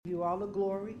you all the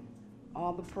glory,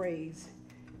 all the praise,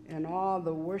 and all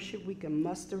the worship we can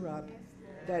muster up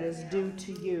that is due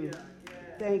to you.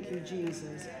 Thank you,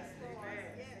 Jesus.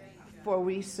 For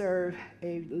we serve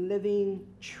a living,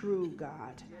 true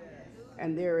God,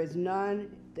 and there is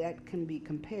none that can be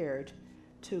compared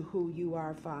to who you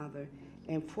are, Father.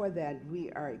 And for that,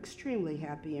 we are extremely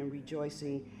happy and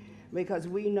rejoicing, because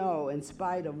we know, in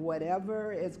spite of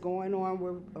whatever is going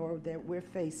on or that we're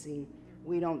facing,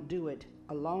 we don't do it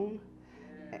alone,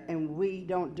 and we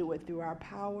don't do it through our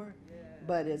power,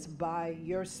 but it's by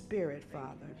your Spirit,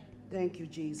 Father. Thank you,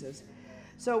 Jesus.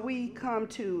 So we come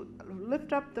to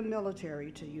lift up the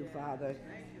military to you, Father.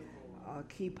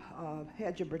 Keep a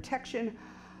hedge of protection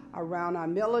around our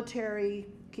military.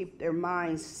 Keep their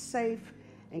minds safe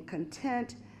and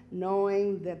content,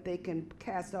 knowing that they can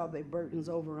cast all their burdens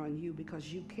over on you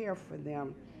because you care for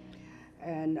them.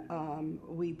 And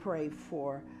we pray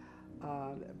for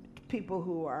people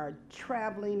who are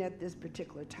traveling at this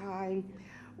particular time.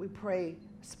 We pray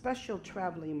special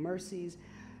traveling mercies.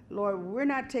 Lord, we're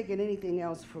not taking anything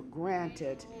else for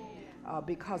granted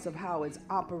because of how it's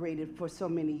operated for so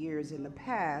many years in the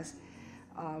past.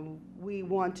 We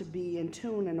want to be in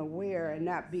tune and aware and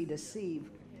not be deceived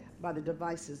by the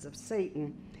devices of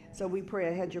Satan. So we pray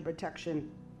a hedge of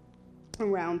protection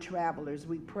around travelers.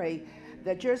 We pray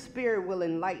that your Spirit will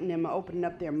enlighten them, open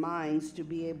up their minds to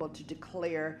be able to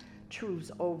declare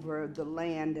truths over the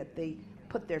land that they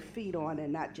put their feet on,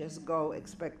 and not just go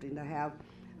expecting to have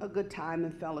a good time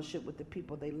and fellowship with the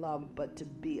people they love, but to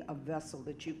be a vessel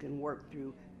that you can work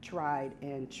through, tried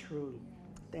and true.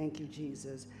 Thank you,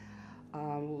 Jesus.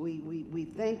 We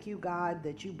thank you, God,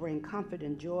 that you bring comfort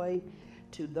and joy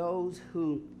to those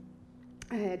who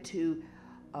had to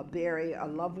bury a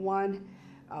loved one,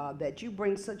 that you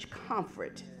bring such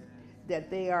comfort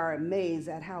that they are amazed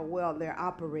at how well they're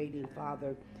operating,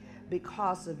 Father,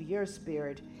 because of your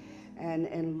Spirit.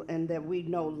 And that we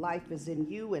know life is in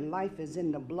you and life is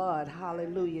in the blood.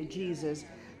 Hallelujah, Jesus.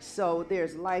 So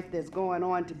there's life that's going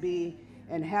on to be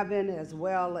in heaven, as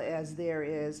well as there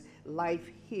is life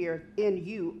here in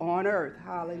you on earth.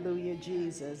 Hallelujah,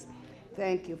 Jesus.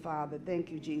 Thank you, Father.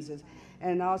 Thank you, Jesus.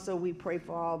 And also we pray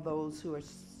for all those who are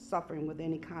suffering with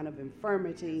any kind of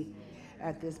infirmity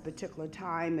at this particular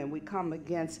time. And we come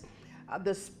against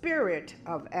the spirit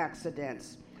of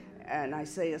accidents. And I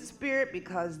say a spirit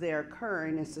because they're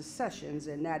occurring in successions,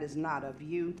 and that is not of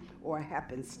you or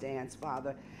happenstance,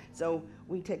 Father. So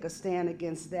we take a stand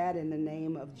against that in the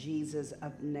name of Jesus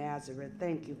of Nazareth.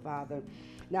 Thank you, Father.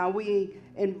 Now we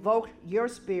invoke your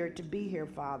Spirit to be here,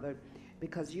 Father,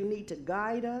 because you need to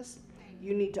guide us.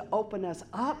 You need to open us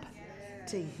up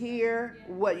to hear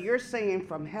what you're saying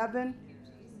from heaven,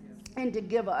 and to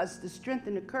give us the strength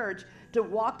and the courage to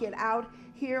walk it out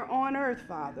here on earth,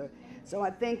 Father. So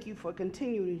I thank you for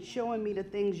continuing showing me the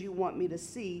things you want me to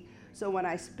see. So when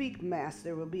I speak, Master,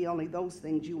 it will be only those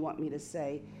things you want me to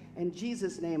say. In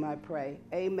Jesus' name I pray.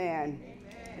 Amen.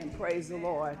 And praise the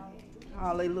Lord.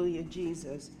 Hallelujah,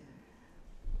 Jesus.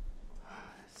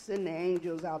 Send the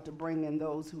angels out to bring in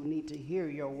those who need to hear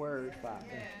your word, Father.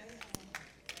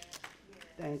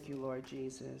 Thank you, Lord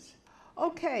Jesus.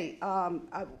 Okay,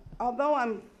 although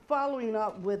I'm following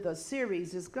up with a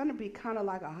series, it's going to be kind of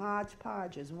like a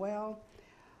hodgepodge as well.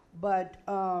 But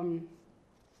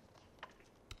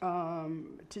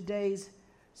today's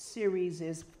series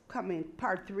is coming,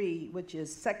 part 3, which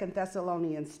is 2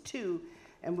 Thessalonians 2,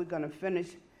 and we're going to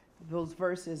finish those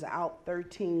verses out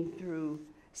 13 through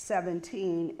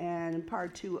 17, and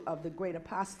part 2 of the great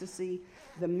apostasy,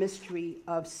 the mystery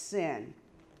of sin.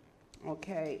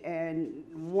 Okay, and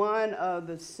one of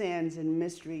the sins and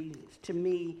mysteries to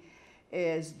me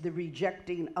is the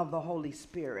rejecting of the Holy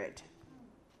Spirit,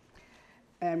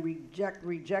 and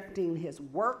rejecting his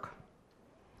work,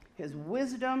 his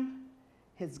wisdom,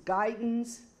 his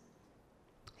guidance,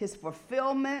 his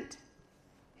fulfillment,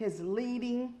 his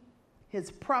leading,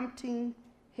 his prompting,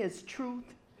 his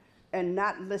truth, and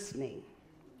not listening.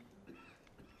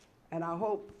 And I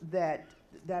hope that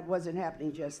that wasn't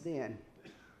happening just then.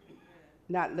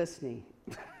 Not listening.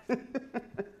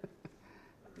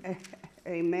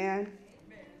 Amen.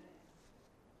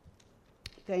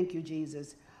 Thank you,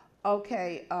 Jesus.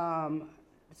 Okay,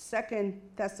 2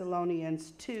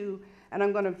 Thessalonians 2, and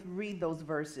I'm going to read those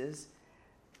verses,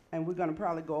 and we're going to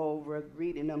probably go over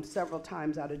reading them several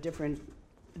times out of different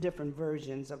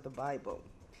versions of the Bible.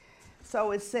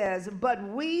 So it says, "But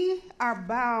we are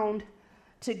bound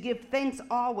to give thanks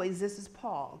always," this is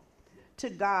Paul, "to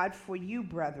God for you,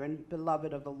 brethren,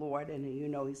 beloved of the Lord," and you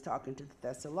know he's talking to the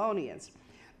Thessalonians,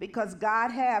 "because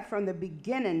God had from the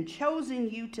beginning chosen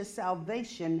you to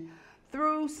salvation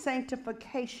through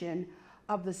sanctification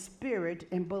of the Spirit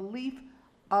and belief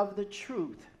of the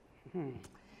truth.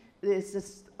 There's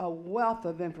just a wealth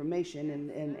of information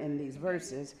in these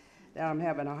verses that I'm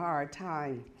having a hard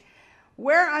time.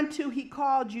 Whereunto he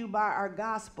called you by our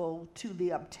gospel to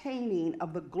the obtaining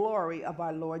of the glory of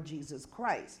our Lord Jesus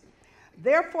Christ.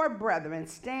 Therefore, brethren,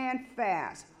 stand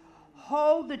fast,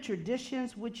 hold the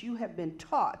traditions which you have been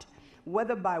taught,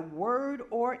 whether by word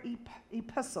or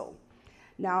epistle.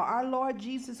 Now our Lord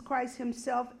Jesus Christ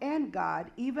himself and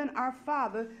God, even our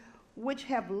Father, which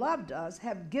have loved us,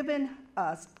 have given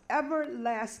us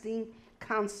everlasting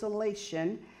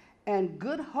consolation and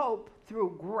good hope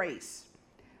through grace.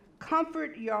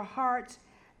 Comfort your hearts,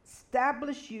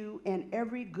 establish you in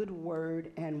every good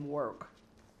word and work.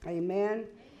 Amen.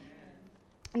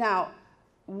 Now,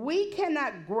 we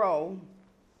cannot grow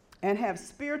and have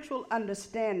spiritual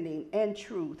understanding and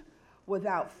truth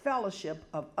without fellowship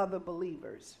of other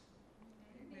believers.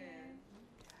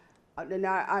 And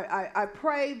I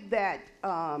pray that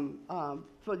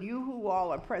for you who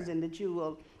all are present, that you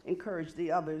will encourage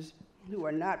the others who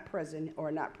are not present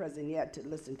or not present yet to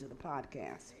listen to the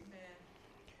podcast. Amen.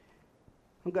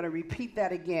 I'm going to repeat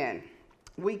that again.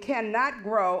 We cannot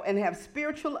grow and have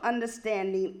spiritual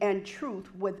understanding and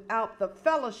truth without the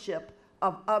fellowship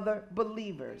of other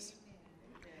believers.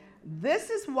 Amen. This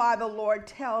is why the Lord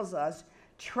tells us,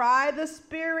 try the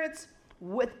spirits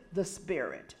with the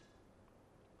Spirit.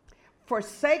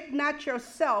 Forsake not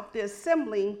yourself the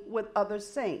assembling with other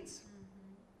saints.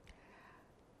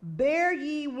 Bear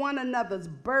ye one another's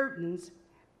burdens,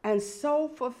 and so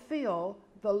fulfill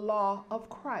the law of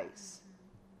Christ.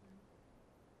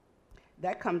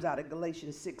 That comes out of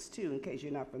Galatians 6:2, in case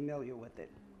you're not familiar with it.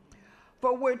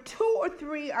 For where 2 or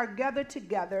 3 are gathered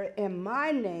together in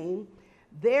my name,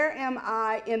 there am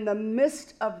I in the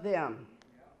midst of them.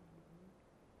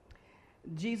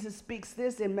 Jesus speaks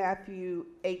this in Matthew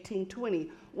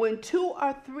 18:20. When 2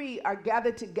 or 3 are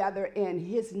gathered together in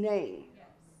his name. Yes.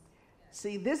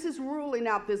 See, this is ruling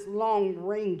out this Lone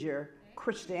Ranger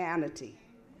Christianity.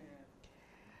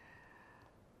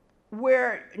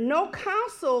 Where no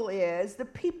counsel is, the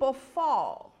people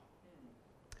fall.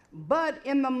 But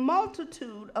in the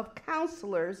multitude of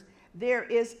counselors, there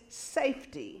is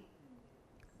safety.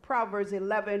 Proverbs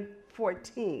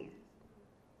 11:14.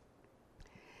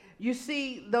 You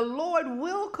see, the Lord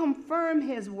will confirm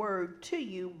his word to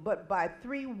you, but by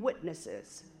 3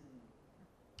 witnesses.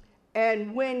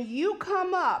 And when you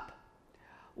come up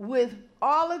with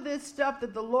all of this stuff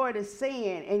that the Lord is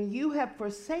saying, and you have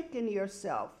forsaken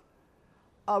yourself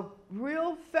of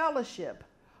real fellowship,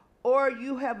 or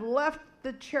you have left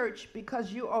the church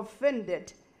because you're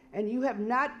offended, and you have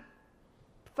not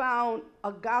found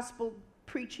a gospel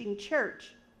preaching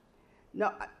church.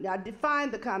 Now define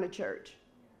the kind of church.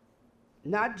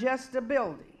 Not just a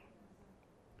building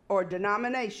or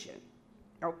denomination,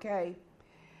 okay?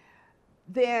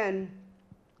 Then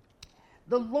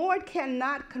the Lord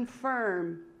cannot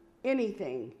confirm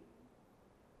anything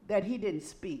that he didn't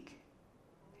speak.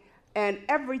 And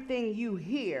everything you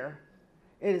hear,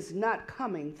 it is not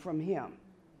coming from him.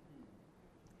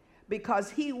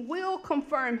 Because he will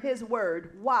confirm his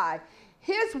word. Why?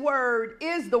 His word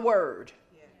is the word.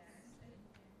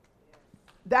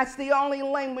 That's the only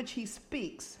language he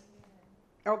speaks.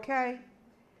 Okay?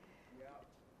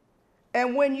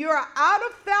 And when you're out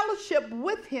of fellowship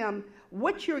with him,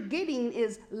 what you're getting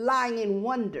is lying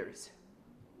wonders.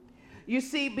 You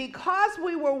see, because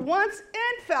we were once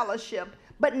in fellowship,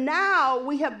 but now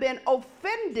we have been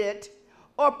offended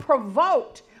or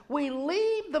provoked, we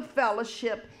leave the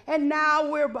fellowship and now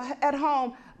we're at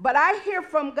home. But I hear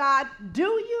from God, do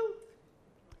you?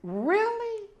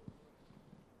 Really?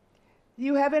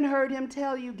 You haven't heard him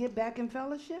tell you, get back in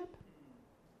fellowship?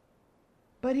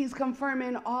 But he's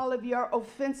confirming all of your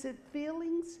offensive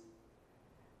feelings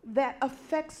that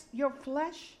affects your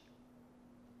flesh.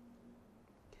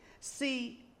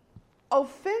 See,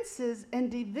 offenses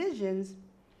and divisions,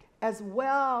 as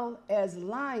well as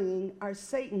lying, are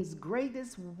Satan's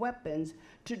greatest weapons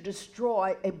to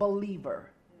destroy a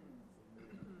believer.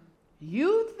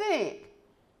 You think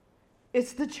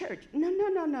it's the church.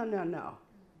 No.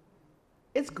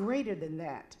 It's greater than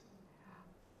that.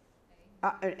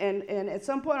 And at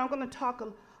some point, I'm going to talk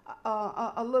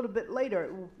a little bit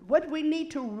later. What we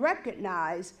need to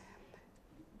recognize,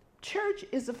 church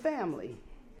is a family.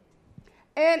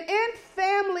 And in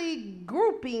family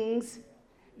groupings,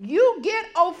 you get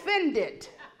offended.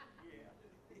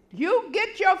 You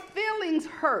get your feelings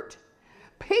hurt.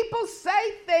 People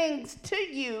say things to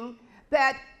you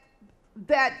that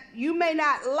you may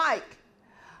not like.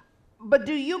 But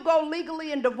do you go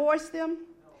legally and divorce them?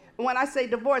 when I say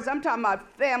divorce, I'm talking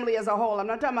about family as a whole. I'm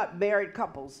not talking about married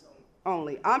couples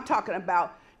only. I'm talking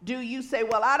about, do you say,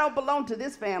 well, I don't belong to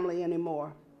this family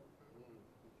anymore,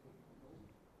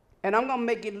 and I'm going to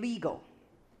make it legal,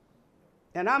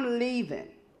 and I'm leaving?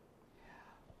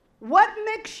 What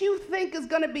makes you think is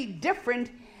going to be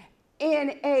different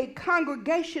in a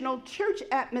congregational church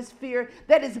atmosphere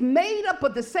that is made up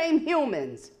of the same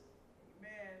humans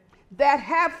that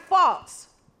have faults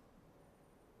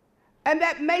and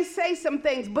that may say some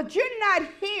things, but you're not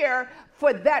here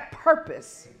for that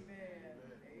purpose?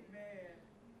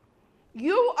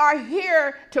 You are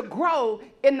here to grow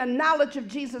in the knowledge of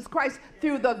Jesus Christ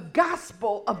through the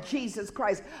gospel of Jesus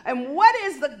Christ. And what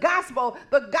is the gospel?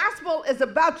 The gospel is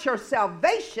about your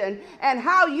salvation and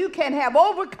how you can have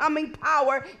overcoming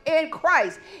power in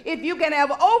Christ. If you can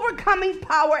have overcoming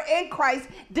power in Christ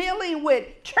dealing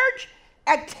with church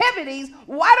activities,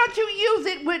 why don't you use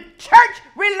it with church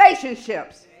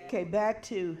relationships? Okay, back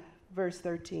to verse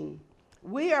 13.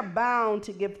 We are bound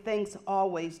to give thanks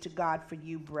always to God for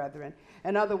you, brethren.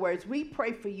 In other words, we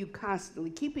pray for you constantly,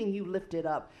 keeping you lifted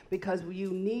up, because you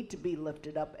need to be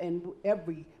lifted up, and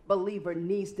every believer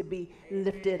needs to be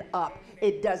lifted up.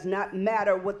 It does not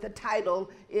matter what the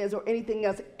title is or anything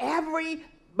else. Every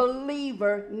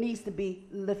believer needs to be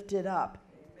lifted up.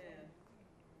 Amen.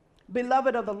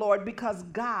 Beloved of the Lord, because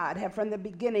God had from the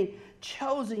beginning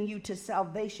chosen you to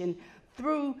salvation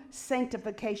through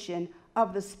sanctification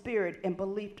of the Spirit and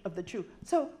belief of the truth.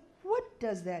 So what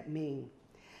does that mean?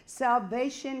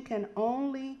 Salvation can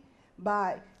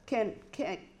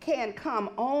come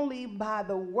only by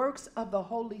the works of the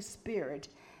Holy Spirit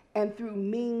and through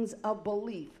means of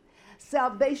belief.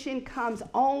 Salvation comes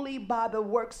only by the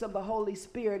works of the Holy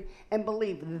Spirit and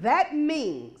belief. That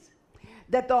means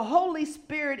that the Holy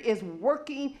Spirit is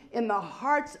working in the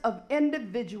hearts of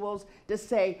individuals to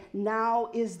say, now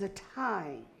is the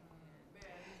time.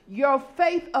 Your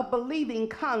faith of believing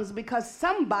comes because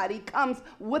somebody comes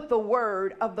with the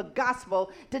word of the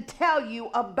gospel to tell you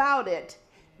about it,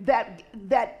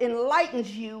 that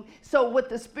enlightens you. So what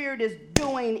the Spirit is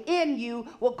doing in you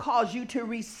will cause you to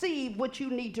receive what you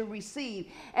need to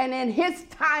receive. And in His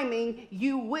timing,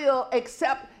 you will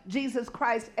accept Jesus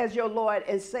Christ as your Lord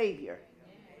and Savior.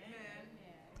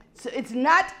 So it's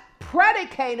not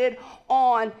predicated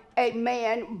on a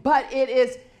man, but it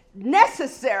is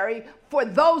necessary for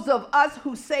those of us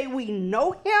who say we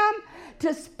know Him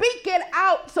to speak it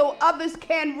out so others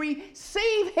can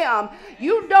receive Him.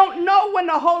 You don't know when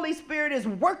the Holy Spirit is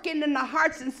working in the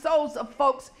hearts and souls of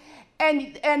folks,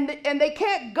 and they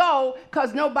can't go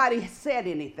because nobody said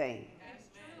anything.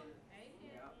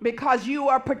 Because you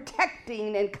are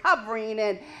protecting and covering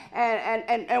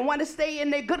and want to stay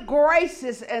in their good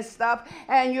graces and stuff,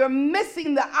 and you're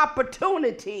missing the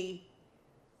opportunity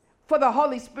for the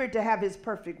Holy Spirit to have His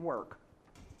perfect work.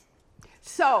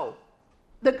 So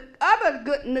the other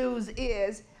good news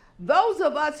is those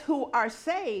of us who are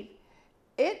saved,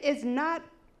 it is not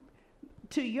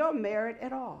to your merit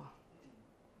at all.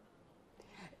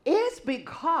 It's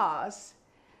because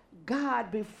God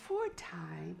before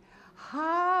time,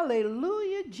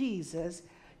 hallelujah, Jesus,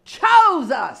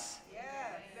 chose us. Yes,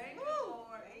 thank you,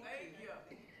 Lord. Thank you.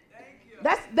 Thank you.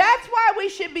 That's why we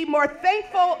should be more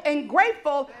thankful and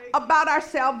grateful about our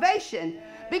salvation,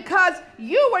 because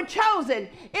you were chosen.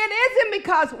 It isn't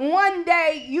because one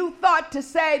day you thought to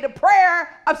say the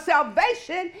prayer of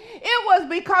salvation. It was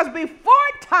because before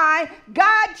time,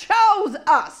 God chose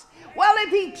us. Well,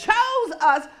 if He chose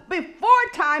us before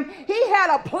time, He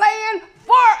had a plan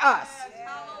for us.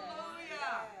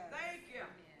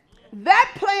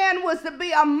 That plan was to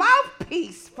be a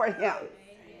mouthpiece for Him,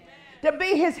 to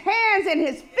be His hands and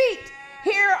His feet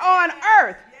here on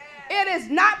earth. It is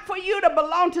not for you to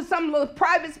belong to some little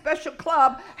private special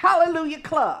club, hallelujah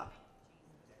club,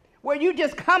 where you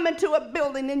just come into a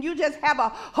building and you just have a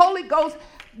Holy Ghost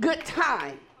good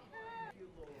time.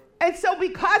 And so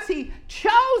because He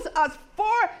chose us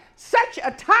for such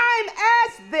a time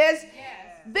as this,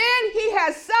 then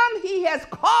He has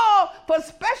called for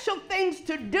special things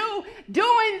to do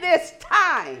during this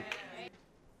time.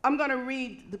 I'm going to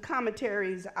read the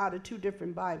commentaries out of two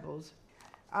different Bibles.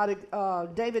 Out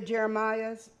of David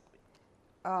Jeremiah's,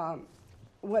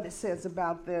 what it says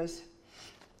about this.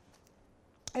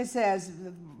 It says,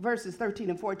 verses 13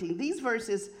 and 14, these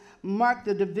verses mark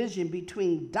the division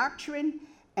between doctrine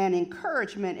and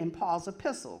encouragement in Paul's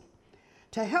epistle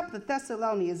to help the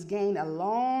Thessalonians gain a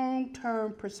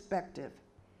long-term perspective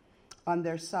on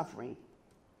their suffering.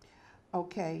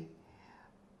 Okay.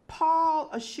 Paul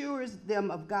assures them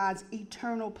of God's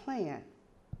eternal plan.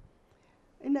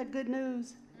 Isn't that good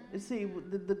news? You see,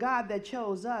 the God that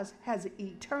chose us has an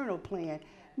eternal plan.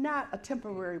 not a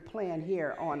temporary plan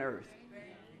here on earth.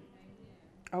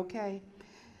 Okay?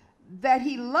 That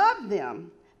he loved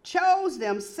them, chose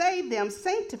them, saved them,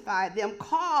 sanctified them,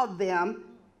 called them,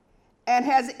 and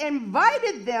has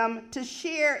invited them to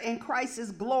share in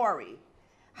Christ's glory.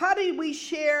 How do we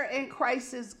share in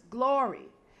Christ's glory?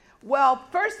 Well,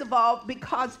 first of all,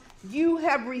 because you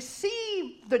have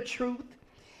received the truth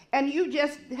and you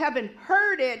just haven't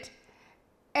heard it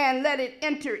and let it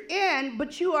enter in,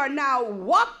 but you are now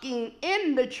walking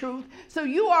in the truth. So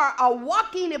you are a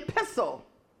walking epistle.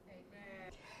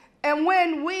 Amen. And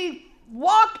when we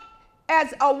walk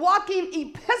as a walking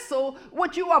epistle,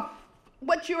 what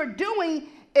you're doing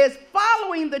is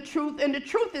following the truth, and the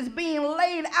truth is being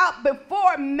laid out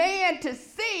before man to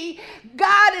see.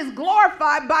 God is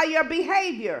glorified by your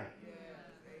behavior. Yes.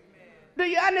 Do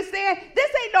you understand?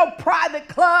 This ain't no private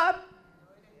club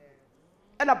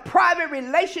and a private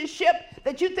relationship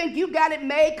that you think you got it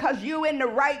made because you in the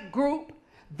right group.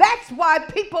 That's why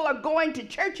people are going to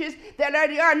churches that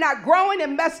are not growing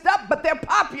and messed up, but they're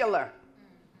popular.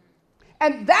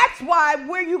 And that's why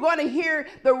where you're going to hear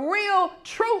the real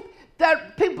truth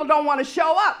that people don't want to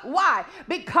show up. Why?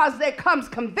 Because there comes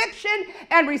conviction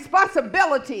and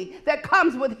responsibility that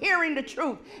comes with hearing the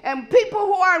truth. And people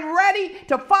who aren't ready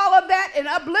to follow that and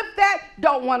uplift that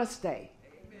don't want to stay.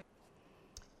 Amen.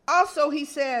 Also, he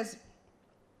says,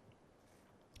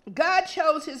 God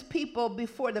chose his people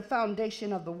before the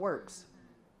foundation of the works.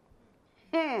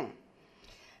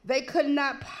 They could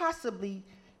not possibly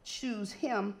choose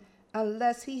him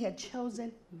unless he had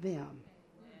chosen them.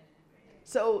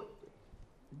 So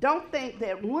don't think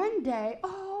that one day,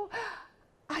 oh,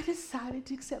 I decided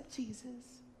to accept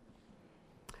Jesus.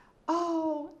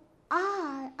 Oh,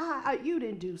 you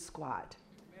didn't do squat.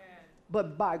 Amen.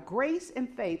 But by grace and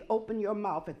faith, open your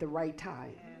mouth at the right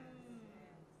time. Amen.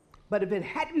 But if it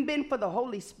hadn't been for the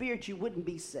Holy Spirit, you wouldn't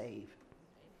be saved.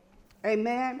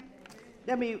 Amen?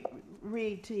 Let me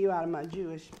read to you out of my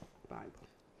Jewish Bible.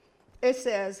 It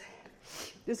says,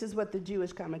 this is what the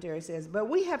Jewish commentary says, but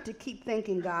we have to keep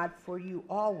thanking God for you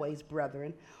always,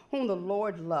 brethren, whom the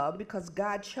Lord loved, because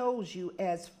God chose you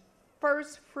as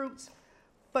first fruits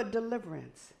for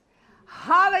deliverance.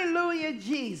 Hallelujah,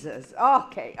 Jesus.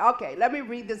 Okay, let me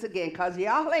read this again, because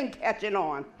y'all ain't catching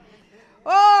on.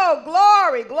 Oh,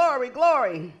 glory, glory,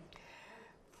 glory.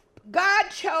 God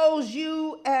chose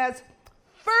you as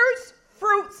first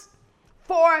fruits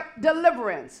for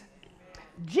deliverance.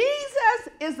 Jesus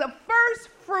is the first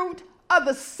fruit of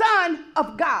the Son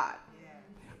of God.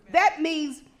 That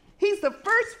means he's the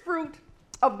first fruit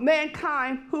of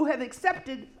mankind who have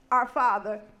accepted our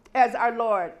Father as our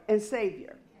Lord and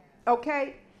Savior.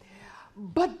 Okay?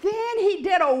 But then he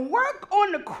did a work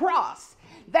on the cross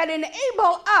that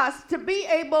enabled us to be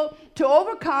able to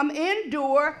overcome,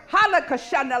 endure,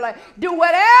 do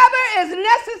whatever is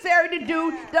necessary to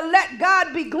do to let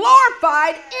God be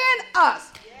glorified in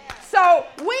us. So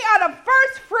we are the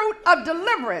first fruit of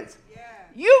deliverance.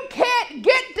 You can't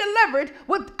get delivered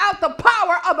without the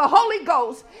power of the Holy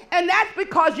Ghost. And that's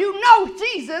because you know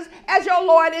Jesus as your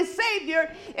Lord and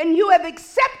Savior. And you have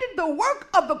accepted the work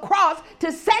of the cross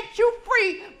to set you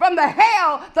free from the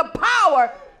hell, the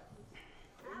power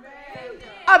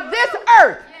of this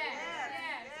earth.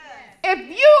 If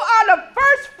you are the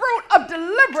first fruit of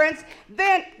deliverance,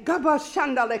 then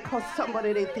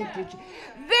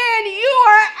you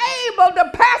are able to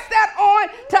pass that on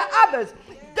to others.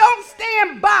 Don't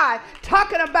stand by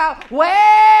talking about,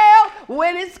 well,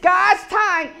 when it's God's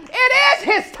time. It is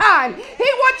his time. He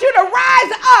wants you to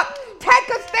rise up, take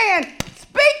a stand,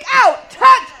 speak out,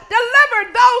 touch,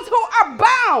 deliver those who are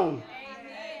bound.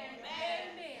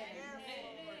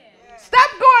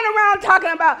 Stop going around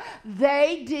talking about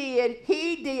they did,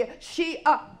 he did, she.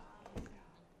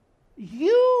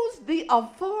 Use the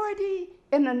authority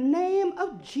in the name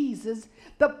of Jesus,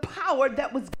 the power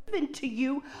that was given to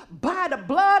you by the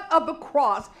blood of the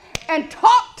cross, and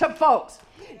talk to folks.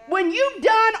 When you've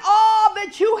done all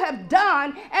that you have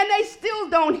done and they still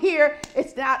don't hear,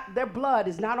 it's not, their blood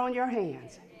is not on your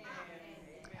hands.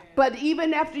 But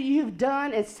even after you've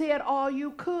done and said all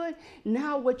you could,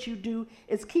 now what you do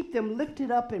is keep them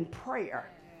lifted up in prayer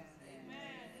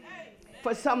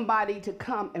for somebody to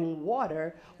come and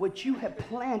water what you have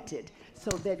planted so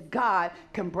that God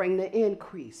can bring the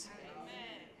increase.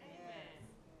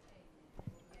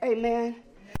 Amen.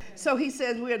 So he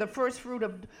says we are the first fruit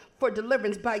for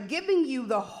deliverance by giving you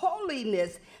the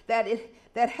holiness that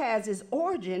has its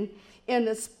origin in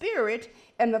the Spirit,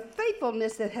 and the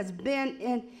faithfulness that has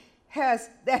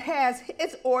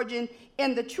its origin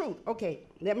in the truth. Okay,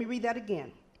 let me read that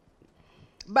again.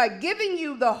 By giving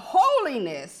you the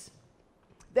holiness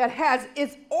that has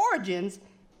its origins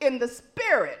in the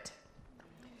Spirit.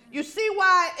 You see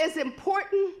why it's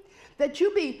important that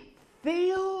you be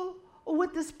filled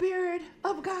with the Spirit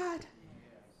of God?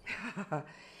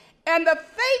 And the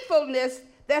faithfulness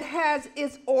that has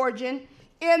its origin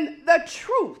in the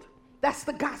truth. That's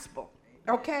the gospel,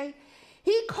 okay?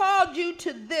 He called you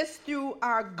to this through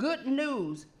our good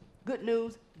news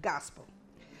gospel,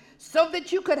 so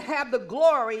that you could have the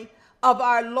glory of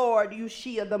our Lord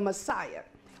Yeshua the Messiah.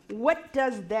 What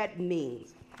does that mean?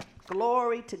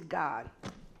 Glory to God.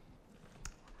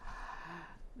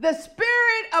 The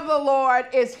Spirit of the Lord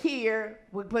is here.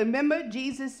 Remember,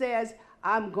 Jesus says,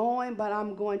 I'm going, but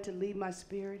I'm going to leave my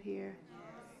Spirit here.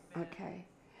 Okay.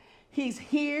 He's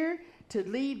here to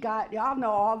lead God. Y'all know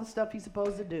all the stuff he's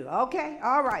supposed to do. Okay?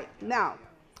 All right. Now,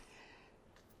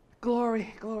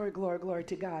 glory, glory, glory, glory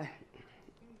to God.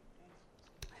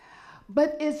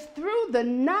 But it's through the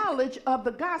knowledge of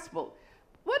the gospel.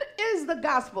 What is the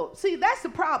gospel? See, that's the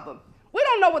problem. We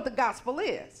don't know what the gospel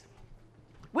is.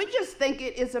 We just think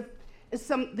it is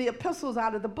the epistles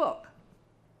out of the book.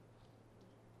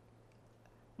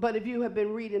 But if you have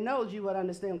been reading those, you would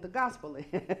understand what the gospel is.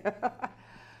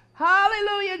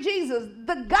 Hallelujah, Jesus.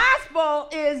 The gospel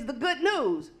is the good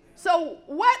news. So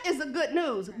what is the good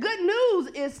news? Good news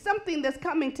is something that's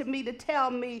coming to me to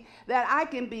tell me that I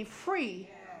can be free.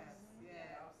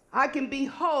 I can be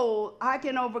whole. I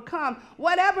can overcome.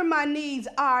 Whatever my needs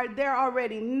are, they're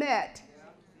already met.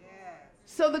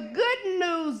 So the good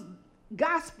news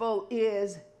gospel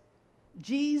is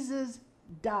Jesus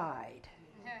died,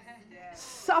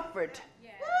 suffered,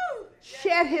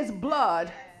 shed his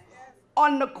blood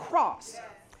on the cross.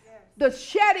 The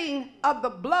shedding of the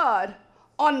blood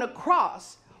on the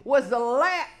cross was the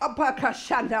last.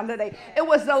 It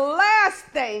was the last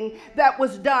thing that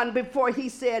was done before he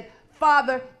said,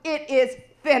 Father, it is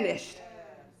finished.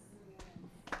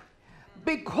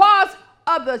 Because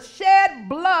of the shed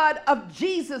blood of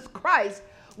Jesus Christ,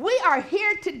 we are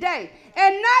here today.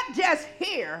 And not just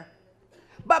here,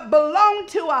 but belong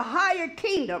to a higher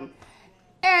kingdom.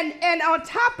 And on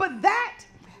top of that,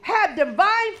 have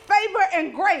divine favor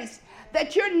and grace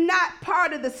that you're not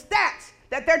part of the stats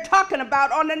that they're talking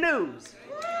about on the news.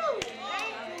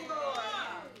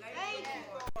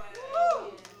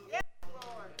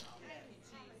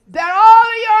 That all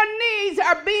of your needs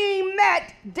are being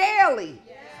met daily.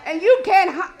 And you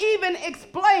can't even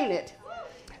explain it.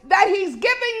 That he's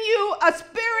giving you a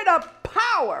spirit of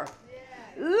power,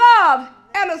 love,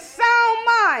 and a sound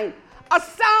mind. A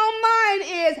sound mind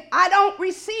is, I don't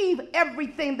receive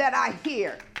everything that I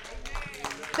hear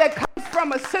that comes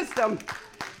from a system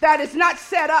that is not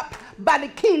set up by the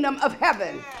kingdom of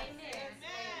heaven.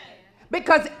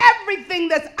 Because everything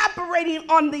that's operating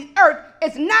on the earth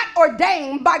is not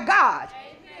ordained by God.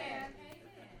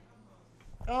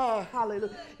 Oh,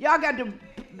 hallelujah. Y'all got to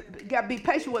be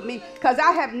patient with me because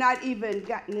I have not even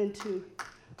gotten into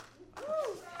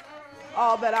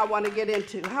all that I want to get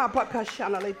into.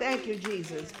 Thank you,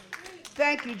 Jesus.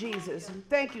 Thank you, Jesus.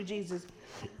 Thank you, Jesus.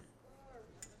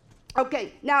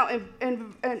 Okay, now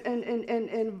in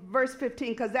verse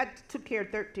 15, because that took care of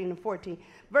 13 and 14.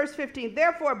 Verse 15,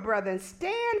 therefore, brethren,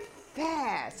 stand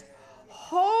fast.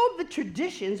 Hold the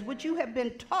traditions which you have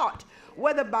been taught,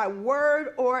 whether by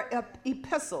word or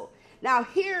epistle. Now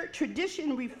here,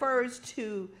 tradition refers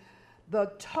to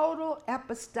the total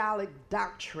apostolic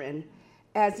doctrine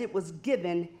as it was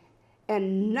given,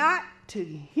 and not to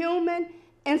human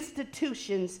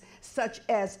institutions such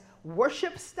as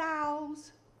worship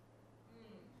styles,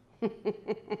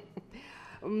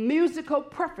 musical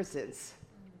preferences.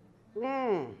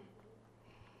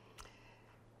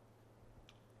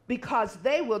 Because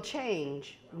they will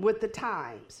change with the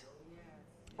times.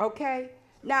 Okay?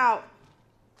 Now,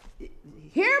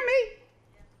 hear me?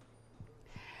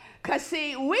 Because,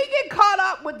 see, we get caught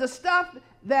up with the stuff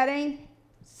that ain't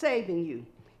saving you,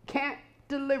 can't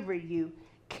deliver you,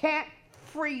 can't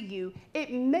free you.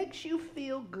 It makes you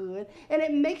feel good, and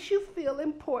it makes you feel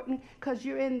important because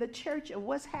you're in the church of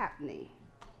what's happening.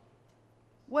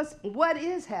 What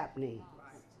is happening?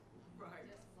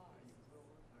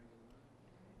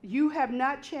 You have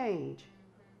not changed.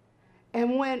 And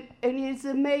it's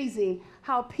amazing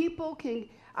how people can,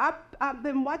 I've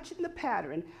been watching the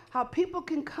pattern, how people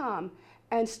can come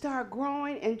and start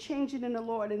growing and changing in the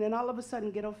Lord, and then all of a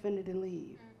sudden get offended and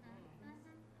leave.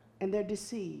 And they're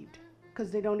deceived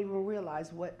because they don't even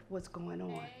realize what's going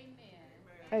on.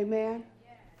 Amen?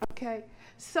 Okay?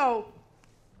 So,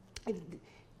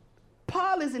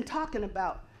 Paul isn't talking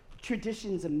about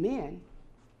traditions of men.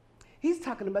 He's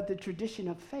talking about the tradition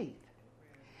of faith.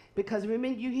 Because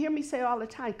remember, you hear me say all the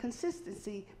time,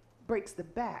 consistency breaks the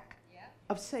back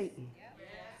of Satan.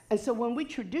 And so when we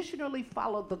traditionally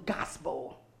follow the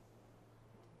gospel,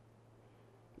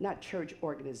 not church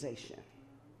organization,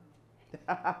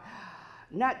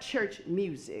 not church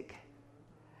music,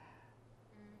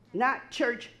 not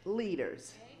church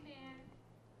leaders,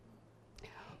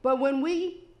 but when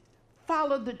we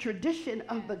follow the tradition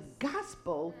of the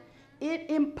gospel, it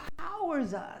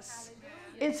empowers us,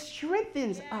 it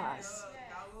strengthens us,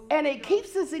 and it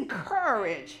keeps us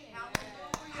encouraged.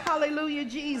 Hallelujah,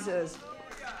 Jesus.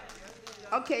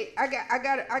 Okay, I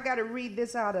got to read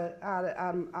this out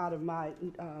of my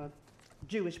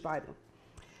Jewish Bible.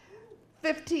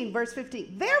 15, verse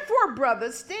 15. Therefore,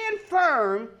 brothers, stand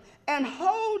firm and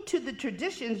hold to the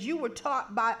traditions you were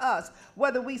taught by us,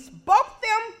 whether we spoke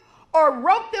them or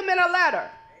wrote them in a letter.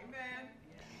 Amen.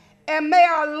 And may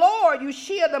our Lord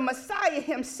Yeshua the Messiah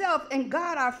himself and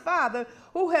God our Father,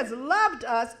 who has loved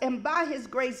us and by his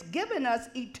grace given us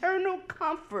eternal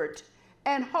comfort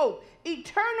and hope.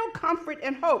 Eternal comfort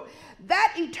and hope.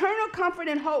 That eternal comfort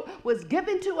and hope was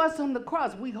given to us on the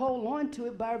cross. We hold on to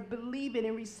it by believing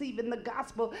and receiving the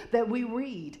gospel that we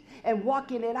read and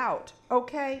walking it out.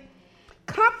 Okay?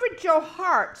 Comfort your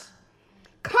hearts.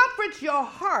 Comfort your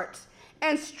hearts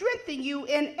and strengthen you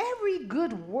in every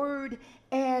good word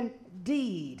and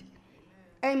deed.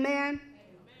 Amen. Amen.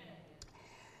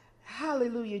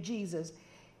 Hallelujah, Jesus.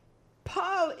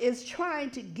 Paul is trying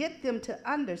to get them to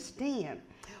understand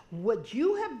what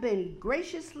you have been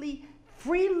graciously,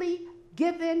 freely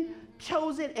given,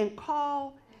 chosen, and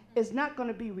called is not going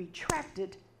to be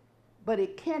retracted, but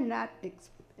it cannot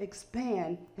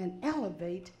expand and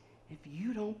elevate if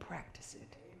you don't practice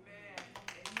it.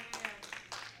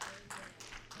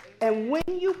 Amen. And when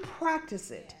you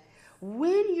practice it,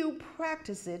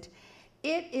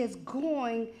 it is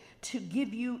going to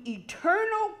give you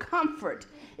eternal comfort.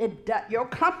 Your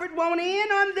comfort won't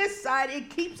end on this side.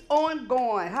 It keeps on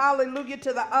going. Hallelujah,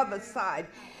 to the other side.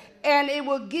 And it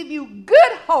will give you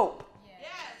good hope.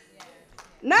 Yes.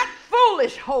 Not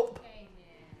foolish hope.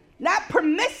 Not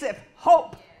permissive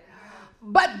hope.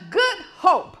 But good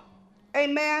hope.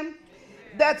 Amen.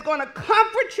 That's going to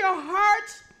comfort your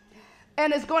heart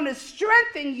and it's going to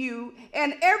strengthen you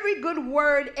in every good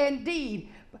word and deed.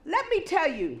 Let me tell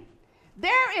you,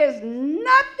 there is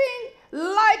nothing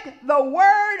like the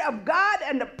word of God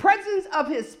and the presence of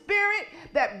his spirit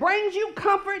that brings you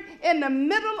comfort in the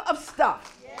middle of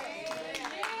stuff. Yes.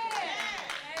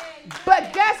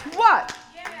 But guess what?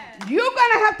 Yes. You're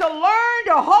going to have to learn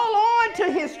to hold on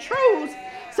to his truths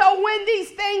so when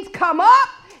these things come up,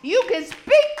 you can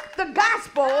speak the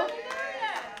gospel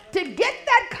to get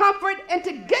that comfort and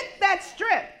to get that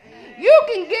strength. You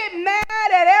can get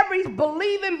mad at every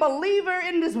believing believer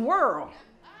in this world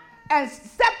and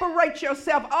separate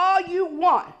yourself all you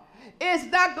want. It's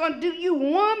not going to do you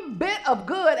one bit of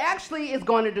good. Actually, it's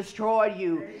going to destroy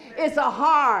you. It's a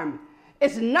harm.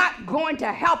 It's not going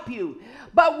to help you.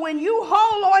 But when you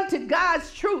hold on to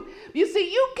God's truth, you see,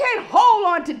 you can't hold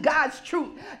on to God's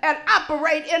truth and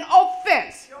operate in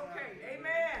offense.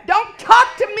 Don't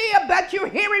talk to me about you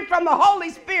hearing from the Holy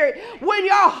Spirit when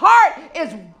your heart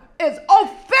is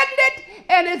offended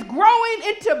and is growing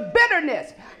into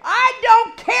bitterness. I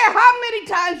don't care how many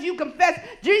times you confess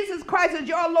Jesus Christ as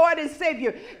your Lord and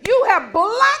Savior. You have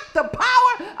blocked the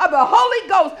power of the Holy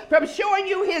Ghost from showing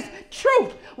you his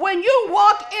truth when you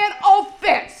walk in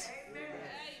offense. Amen.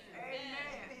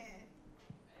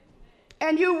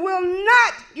 And you will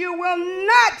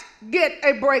not get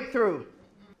a breakthrough.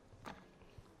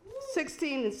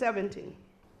 16 and 17,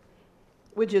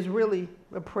 which is really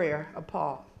a prayer of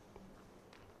Paul.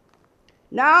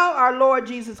 Now our Lord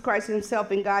Jesus Christ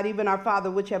himself and God, even our Father,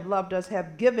 which have loved us,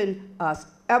 have given us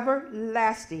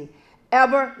everlasting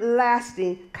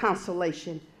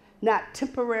consolation, not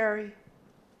temporary,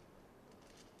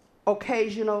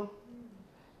 occasional,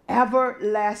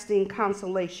 everlasting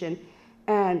consolation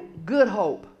and good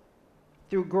hope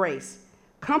through grace.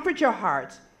 Comfort your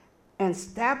hearts and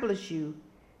establish you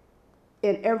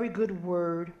in every good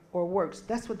word or works.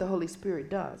 That's what the Holy Spirit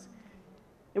does.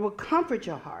 It will comfort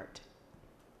your heart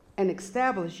and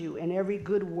establish you in every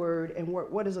good word and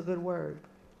work. What is a good word?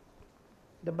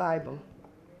 The Bible.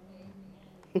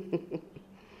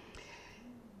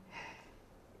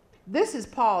 This is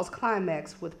Paul's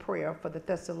climax with prayer for the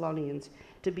Thessalonians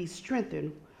to be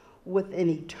strengthened with an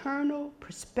eternal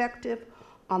perspective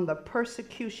on the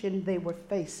persecution they were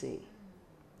facing.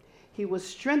 He was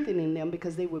strengthening them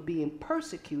because they were being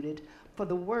persecuted for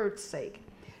the word's sake.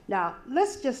 Now,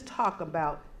 let's just talk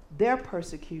about their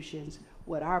persecutions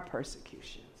with our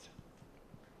persecutions.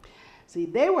 See,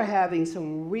 they were having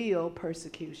some real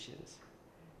persecutions,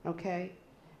 okay?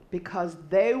 Because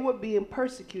they were being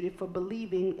persecuted for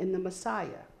believing in the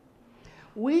Messiah.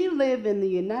 We live in the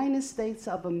United States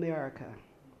of America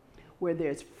where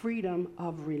there's freedom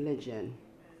of religion,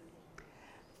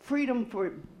 freedom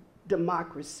for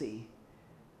democracy,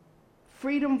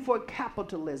 freedom for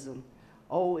capitalism.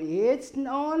 Oh, it's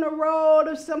on the road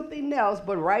of something else,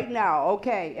 but right now,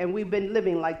 okay, and we've been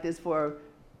living like this for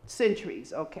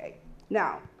centuries, okay.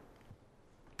 Now,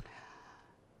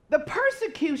 the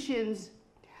persecutions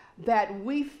that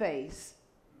we face,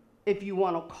 if you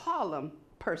want to call them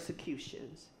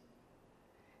persecutions,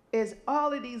 is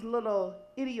all of these little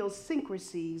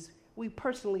idiosyncrasies we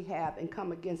personally have and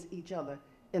come against each other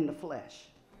in the flesh.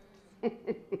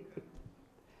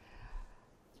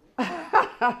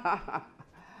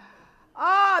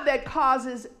 That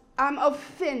causes, I'm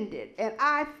offended and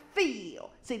I feel.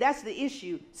 See, that's the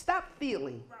issue. Stop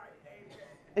feeling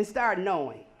and start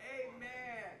knowing.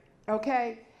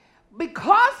 Okay?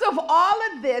 Because of all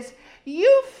of this,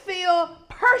 you feel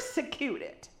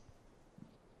persecuted.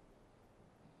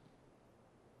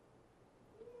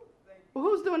 Well,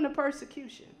 who's doing the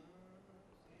persecution?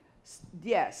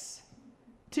 Yes,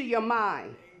 to your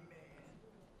mind.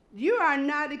 You are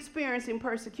not experiencing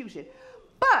persecution.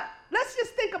 But let's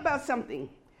just think about something.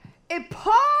 If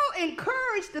Paul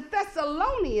encouraged the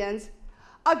Thessalonians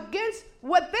against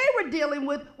what they were dealing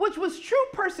with, which was true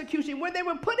persecution, where they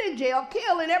were put in jail,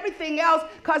 killed, and everything else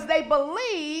because they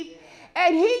believed,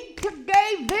 and he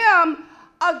gave them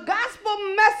a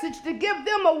gospel message to give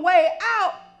them a way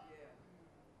out,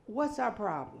 what's our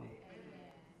problem?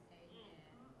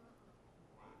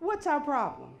 What's our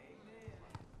problem?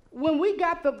 When we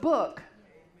got the book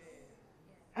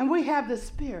and we have the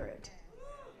Spirit,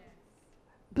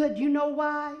 but you know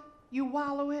why you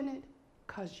wallow in it?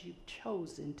 Because you've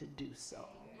chosen to do so.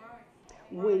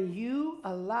 When you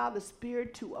allow the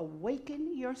Spirit to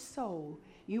awaken your soul,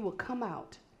 you will come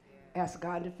out, ask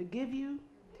God to forgive you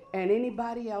and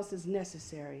anybody else is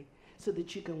necessary so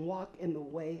that you can walk in the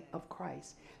way of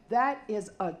Christ. That is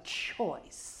a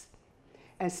choice.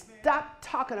 And stop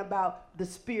talking about the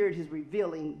Spirit is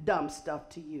revealing dumb stuff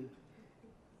to you.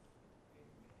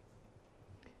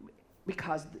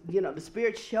 Because, you know, the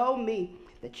Spirit showed me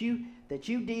that you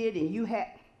did and you had.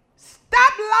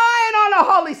 Stop lying on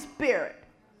the Holy Spirit.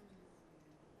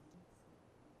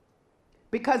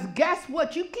 Because guess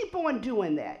what? You keep on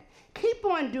doing that. Keep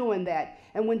on doing that.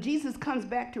 And when Jesus comes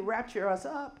back to rapture us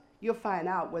up, you'll find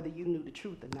out whether you knew the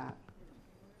truth or not.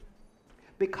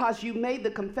 Because you made the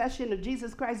confession of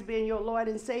Jesus Christ being your Lord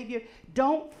and Savior,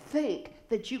 don't think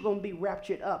that you're going to be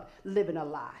raptured up living a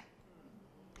lie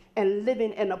and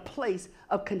living in a place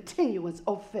of continuous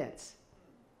offense.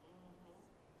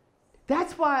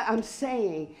 That's why I'm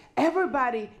saying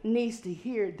everybody needs to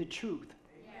hear the truth.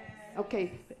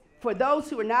 Okay, for those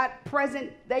who are not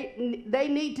present, they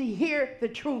need to hear the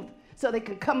truth so they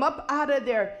can come up out of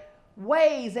their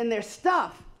ways and their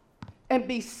stuff and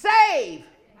be saved.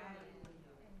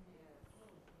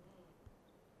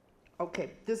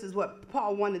 Okay, this is what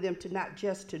Paul wanted them to not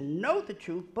just to know the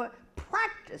truth, but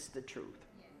practice the truth.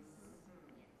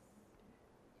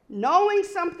 Knowing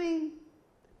something,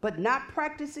 but not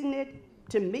practicing it,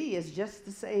 to me is just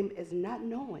the same as not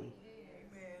knowing.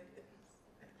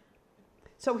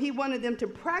 So he wanted them to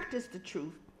practice the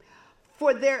truth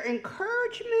for their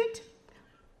encouragement,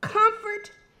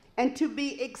 comfort, and to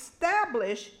be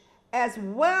established as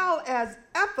well as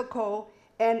ethical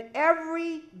and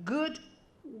every good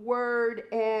word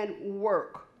and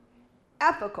work.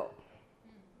 Ethical.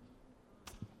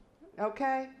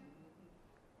 Okay?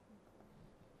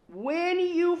 When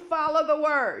you follow the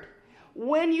word,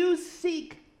 when you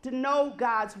seek to know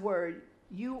God's word,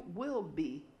 you will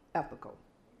be ethical.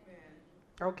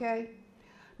 Okay?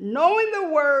 Knowing the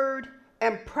word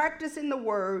and practicing the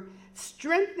word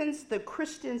strengthens the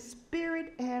Christian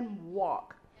spirit and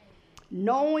walk.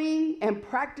 Knowing and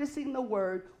practicing the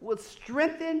word will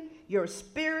strengthen your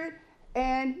spirit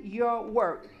and your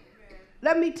work.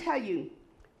 Let me tell you,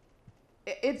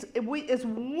 it's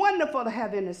wonderful to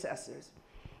have intercessors.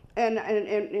 And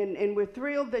we're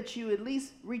thrilled that you at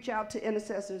least reach out to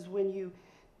intercessors when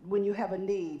you have a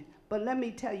need. But let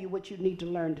me tell you what you need to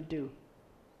learn to do.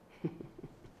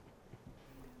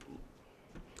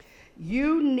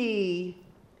 You need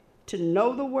to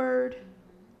know the word,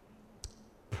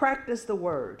 practice the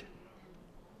word,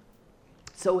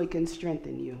 so it can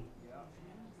strengthen you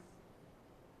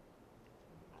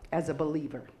as a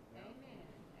believer.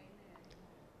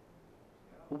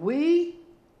 We,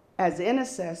 as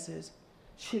intercessors,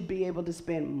 should be able to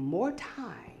spend more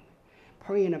time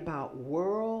praying about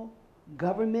world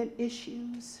government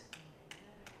issues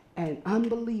and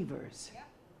unbelievers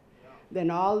than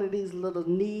all of these little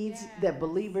needs that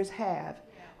believers have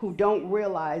who don't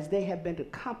realize they have been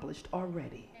accomplished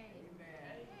already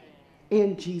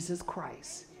in Jesus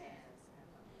Christ.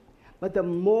 But the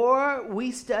more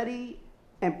we study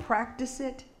and practice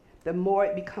it, the more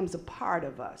it becomes a part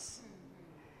of us.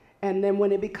 And then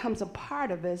when it becomes a part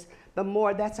of us, the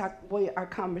more that's our way our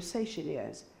conversation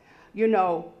is. You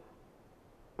know,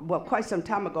 well, quite some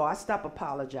time ago, I stopped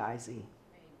apologizing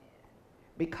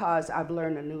because I've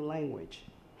learned a new language.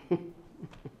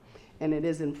 And it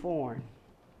isn't foreign.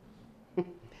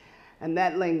 And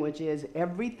that language is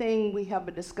everything we have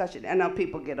a discussion. And now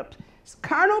people get up.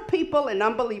 Carnal people and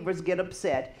unbelievers get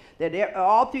upset that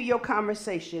all through your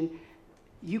conversation,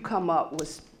 you come up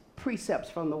with precepts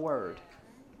from the word.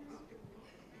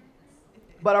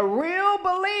 But a real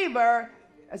believer,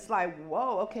 it's like,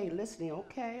 whoa, okay, listening,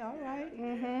 okay, all right,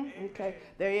 okay.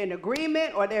 They're in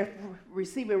agreement or they're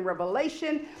receiving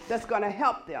revelation that's going to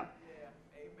help them.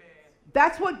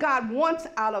 That's what God wants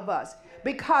out of us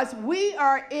because we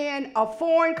are in a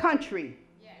foreign country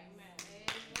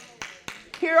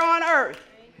here on earth.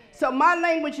 So my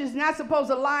language is not supposed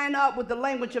to line up with the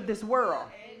language of this world.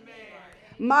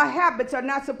 My habits are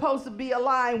not supposed to be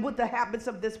aligned with the habits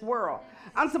of this world.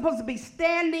 I'm supposed to be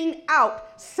standing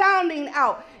out, sounding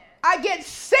out. I get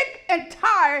sick and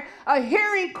tired of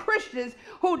hearing Christians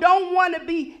who don't want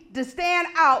to stand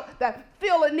out, that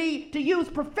feel a need to use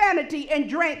profanity and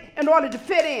drink in order to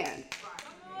fit in.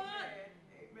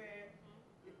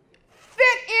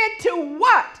 Fit into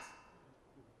what?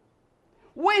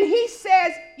 When he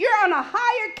says, you're on a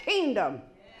higher kingdom.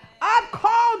 I've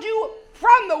called you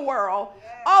from the world,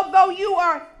 although you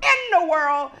are in the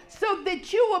world, so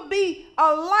that you will be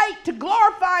a light to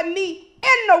glorify me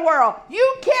in the world.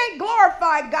 You can't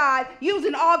glorify God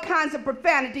using all kinds of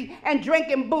profanity and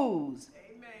drinking booze.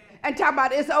 Amen. And talk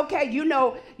about it's okay. You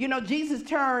know, Jesus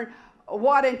turned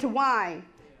water into wine.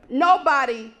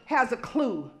 Nobody has a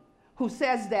clue who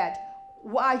says that,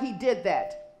 why he did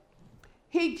that.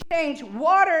 He changed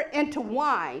water into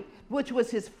wine, which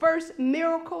was his first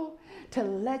miracle, to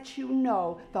let you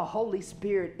know the Holy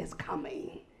Spirit is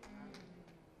coming.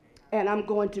 And I'm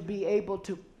going to be able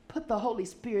to put the Holy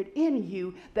Spirit in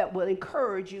you that will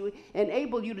encourage you,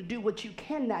 enable you to do what you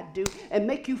cannot do, and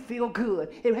make you feel good.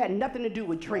 It had nothing to do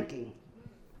with drinking.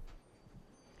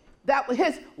 That was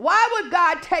why would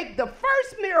God take the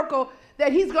first miracle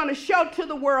that he's going to show to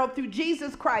the world through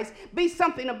Jesus Christ be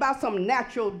something about some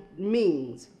natural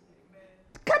means?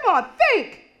 Come on,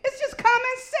 think. It's just common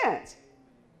sense.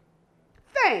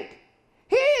 Think.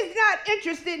 He is not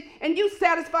interested in you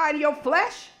satisfying your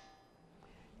flesh.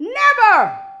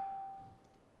 Never.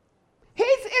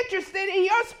 He's interested in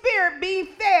your spirit being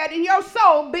fed and your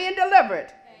soul being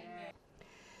delivered. Amen.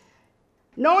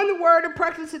 Knowing the word and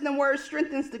practicing the word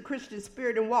strengthens the Christian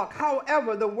spirit and walk.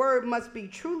 However, the word must be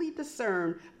truly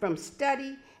discerned from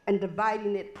study and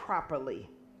dividing it properly.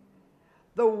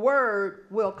 The word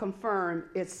will confirm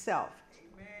itself.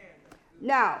 Amen.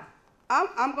 Now,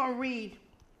 I'm going to read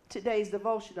today's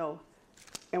devotional,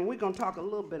 and we're going to talk a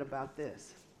little bit about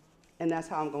this. And that's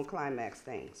how I'm going to climax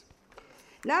things.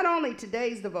 Not only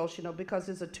today's devotional, because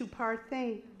it's a two-part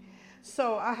thing,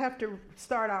 so I have to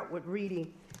start out with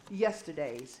reading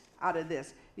yesterday's out of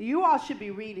this. You all should be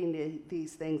reading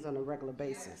these things on a regular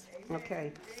basis,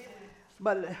 okay?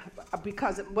 But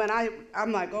because when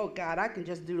I'm like, oh, God, I can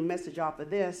just do the message off of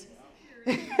this.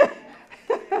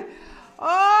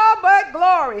 Oh, but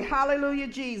glory. Hallelujah,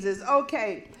 Jesus.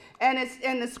 Okay. And it's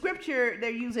in the scripture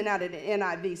they're using out of the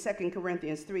NIV, 2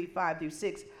 Corinthians 3, 5 through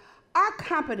 6. Our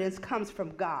competence comes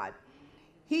from God.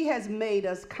 He has made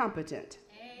us competent.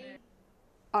 Amen.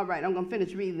 All right, I'm going to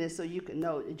finish reading this so you can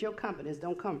know that your competence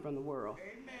don't come from the world.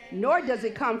 Amen. Nor does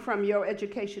it come from your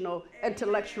educational,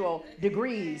 intellectual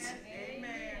degrees.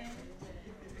 Amen.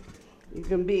 You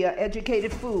can be an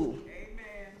educated fool.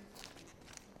 Amen.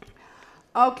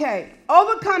 Okay,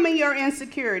 overcoming your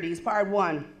insecurities, part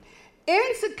 1.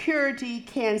 Insecurity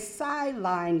can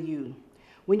sideline you.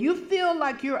 When you feel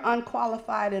like you're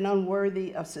unqualified and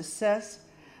unworthy of success,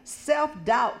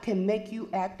 self-doubt can make you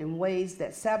act in ways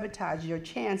that sabotage your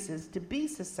chances to be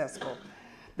successful.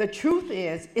 The truth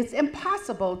is, it's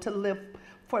impossible to live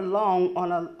for long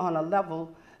on a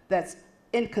level that's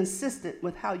inconsistent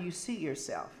with how you see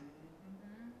yourself.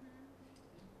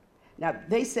 Now,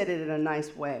 they said it in a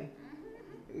nice way.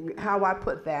 How I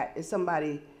put that is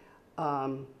somebody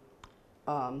trying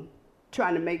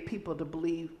to make people to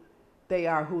believe they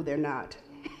are who they're not.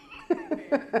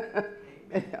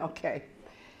 Okay.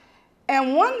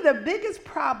 And one of the biggest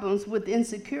problems with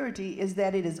insecurity is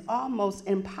that it is almost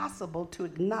impossible to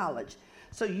acknowledge,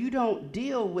 so you don't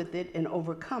deal with it and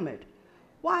overcome it.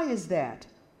 Why is that?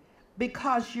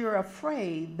 because you're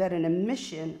afraid that an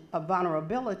admission of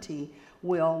vulnerability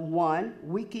will, 1,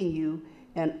 weaken you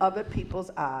in other people's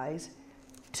eyes,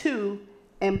 2,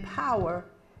 empower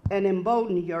and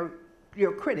embolden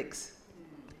your critics,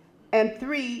 and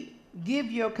 3,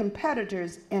 give your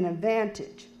competitors an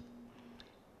advantage.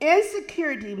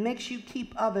 Insecurity makes you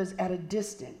keep others at a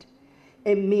distance.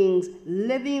 It means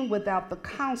living without the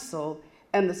counsel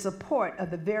and the support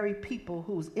of the very people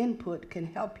whose input can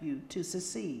help you to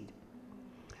succeed.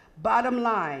 Bottom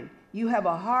line, you have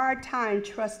a hard time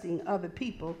trusting other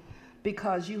people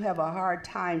because you have a hard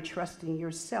time trusting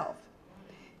yourself.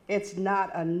 It's not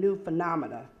a new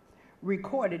phenomenon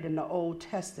recorded in the Old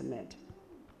Testament.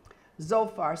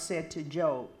 Zophar said to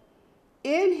Job,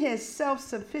 in his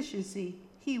self-sufficiency,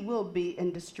 he will be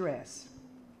in distress.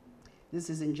 This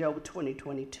is in Job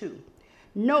 20:22.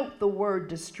 Note the word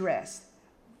distress.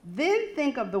 Then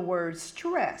think of the word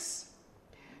stress.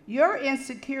 Your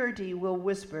insecurity will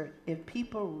whisper, if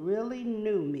people really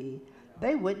knew me,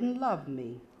 they wouldn't love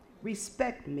me,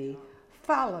 respect me,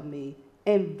 follow me,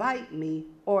 invite me,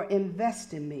 or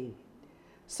invest in me.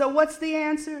 So what's the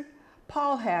answer?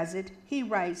 Paul has it. He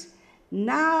writes,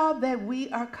 now that we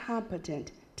are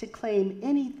competent to claim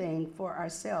anything for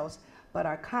ourselves, but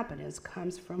our competence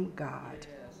comes from God.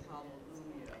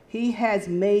 He has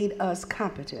made us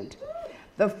competent.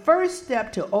 The first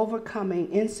step to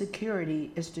overcoming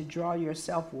insecurity is to draw your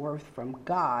self-worth from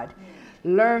God.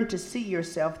 Learn to see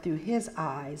yourself through his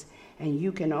eyes, and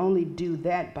you can only do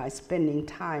that by spending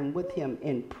time with him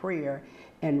in prayer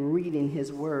and reading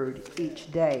his word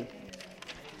each day.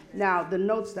 Now, the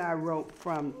notes that I wrote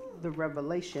from the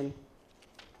revelation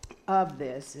of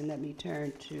this, and let me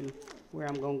turn to where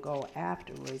I'm going to go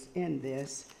afterwards in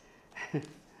this,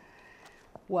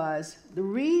 was the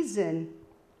reason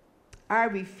I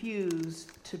refuse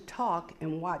to talk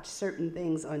and watch certain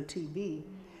things on TV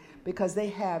because they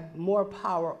have more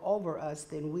power over us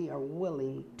than we are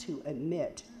willing to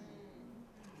admit.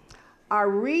 Our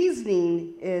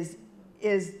reasoning is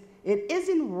it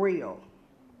isn't real.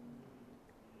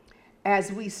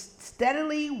 As we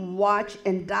steadily watch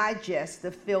and digest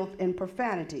the filth and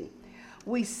profanity.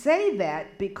 We say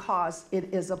that because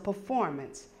it is a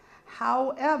performance.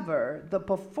 However, the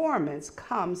performance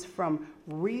comes from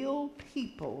real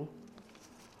people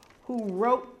who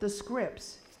wrote the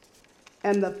scripts,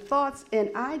 and the thoughts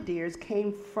and ideas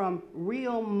came from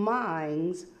real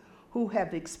minds who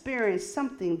have experienced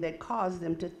something that caused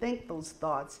them to think those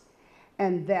thoughts,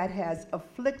 and that has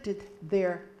affected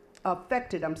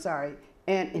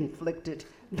and inflicted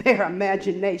their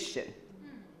imagination.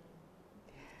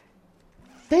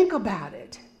 Think about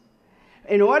it.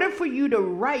 In order for you to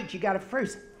write, you got to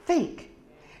first think.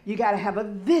 You got to have a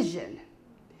vision.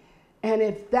 And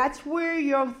if that's where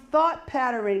your thought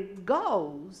pattern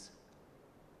goes,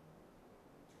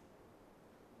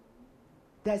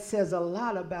 that says a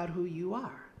lot about who you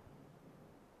are.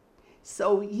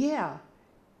 So yeah,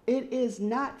 it is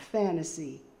not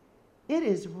fantasy. It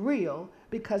is real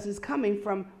because it's coming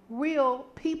from real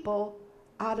people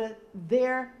out of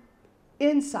their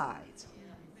insides.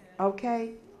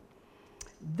 Okay?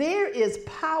 There is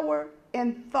power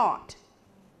in thought.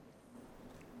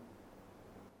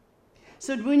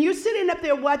 So when you're sitting up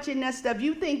there watching that stuff,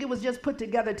 you think it was just put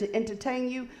together to entertain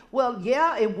you? Well,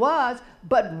 yeah, it was,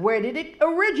 but where did it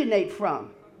originate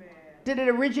from? Did it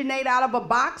originate out of a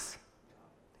box?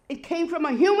 It came from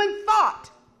a human thought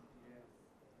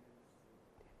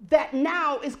that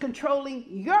now is controlling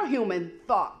your human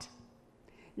thought.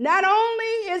 Not only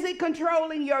is it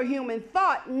controlling your human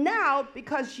thought, now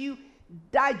because you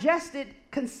digest it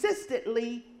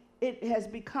consistently, it has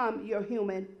become your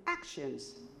human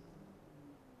actions.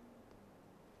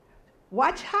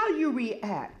 Watch how you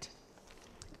react.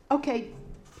 Okay,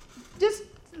 let's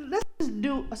just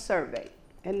do a survey.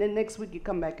 And then next week you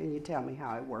come back and you tell me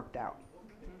how it worked out.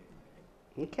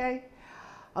 Okay?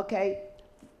 Okay,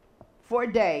 for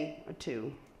a day or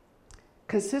two,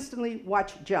 consistently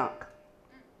watch junk,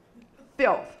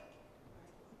 filth.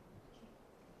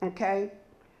 Okay?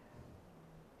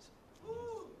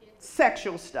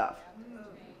 Sexual stuff.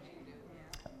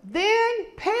 Then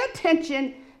pay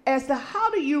attention as to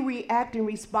how do you react and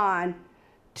respond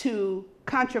to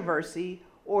controversy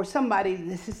or somebody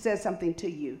that says something to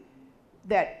you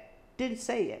that didn't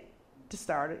say it to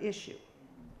start an issue.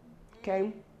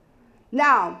 Okay?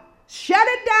 Now, shut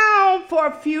it down for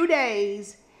a few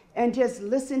days and just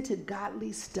listen to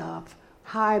godly stuff,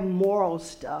 high moral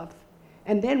stuff,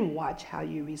 and then watch how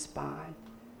you respond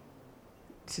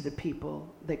to the people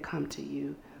that come to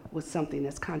you with something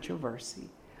that's controversial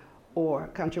or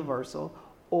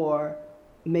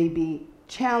maybe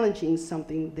challenging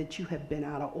something that you have been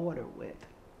out of order with.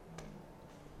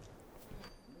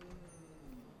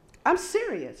 I'm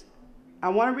serious. I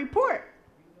want to report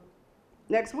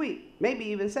next week, maybe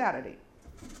even Saturday.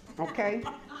 Okay?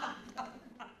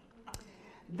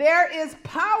 There is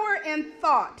power in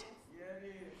thought.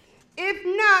 If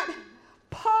not,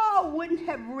 Paul wouldn't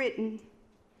have written,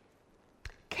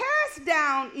 cast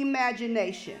down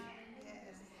imagination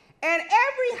and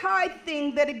every high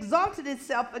thing that exalted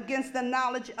itself against the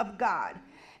knowledge of God,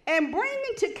 and bring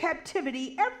into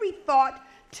captivity every thought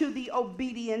to the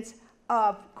obedience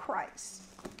of Christ.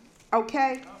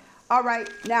 Okay? All right.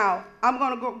 Now, I'm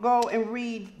going to go and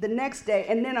read the next day,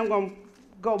 and then I'm going to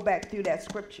go back through that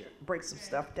scripture, break some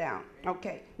stuff down.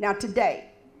 Okay. Now, today,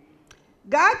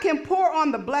 God can pour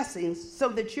on the blessings so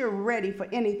that you're ready for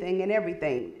anything and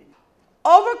everything.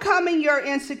 Overcoming your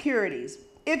insecurities.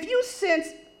 If your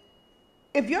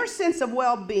sense of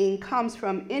well-being comes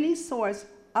from any source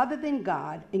other than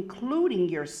God, including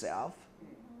yourself,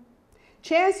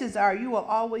 chances are you will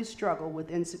always struggle with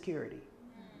insecurity.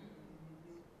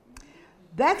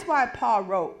 That's why Paul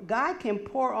wrote, God can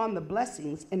pour on the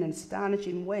blessings in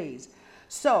astonishing ways.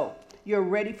 So you're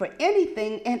ready for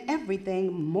anything and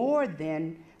everything, more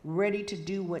than ready to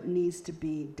do what needs to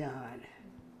be done.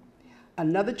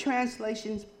 Another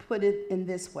translation put it in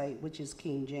this way, which is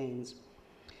King James.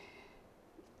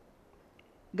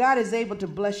 God is able to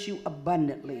bless you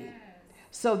abundantly,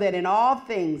 so that in all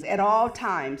things, at all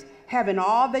times, having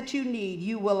all that you need,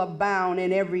 you will abound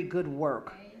in every good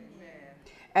work.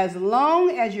 As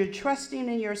long as you're trusting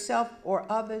in yourself or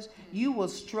others, you will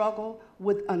struggle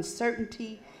with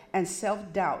uncertainty and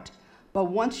self-doubt. But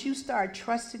once you start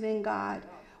trusting in God,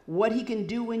 what he can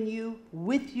do in you,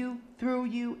 with you, through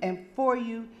you, and for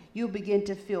you, you'll begin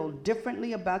to feel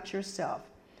differently about yourself.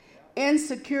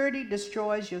 Insecurity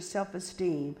destroys your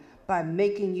self-esteem by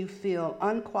making you feel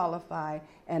unqualified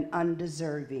and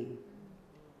undeserving.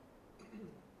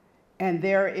 And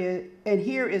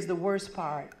here is the worst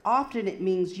part. Often it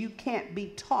means you can't be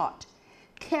taught,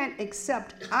 can't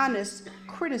accept honest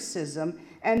criticism,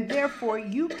 and therefore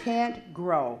you can't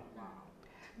grow.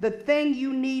 The thing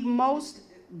you need most,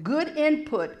 good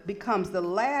input, becomes the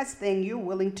last thing you're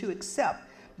willing to accept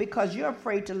because you're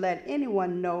afraid to let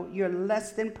anyone know you're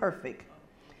less than perfect.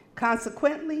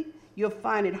 Consequently, you'll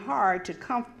find it hard to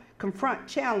confront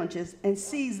challenges and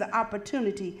seize the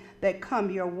opportunity that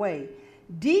come your way.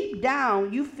 Deep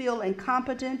down, you feel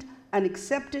incompetent,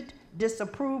 unaccepted,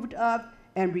 disapproved of,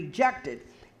 and rejected.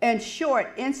 In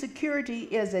short, insecurity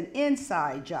is an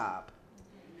inside job.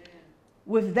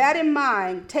 With that in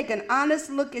mind, take an honest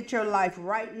look at your life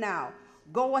right now.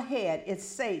 Go ahead. It's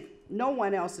safe. No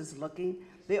one else is looking.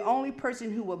 The only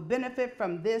person who will benefit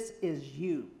from this is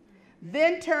you.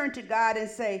 Then turn to God and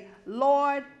say,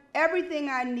 Lord, everything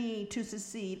I need to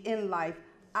succeed in life,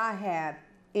 I have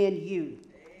in you.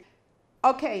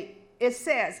 Okay, it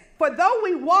says, for though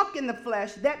we walk in the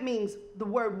flesh, that means the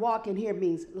word walk in here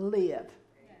means live.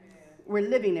 We're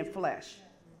living in flesh.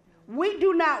 We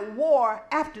do not war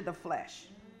after the flesh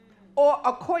or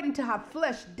according to how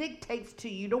flesh dictates to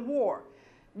you to war.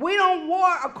 We don't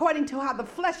war according to how the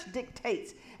flesh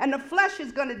dictates. And the flesh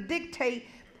is going to dictate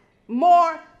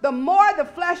more. The more the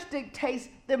flesh dictates,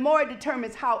 the more it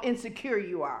determines how insecure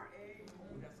you are.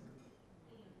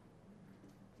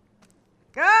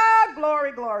 God,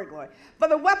 glory, glory, glory. For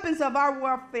the weapons of our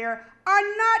warfare are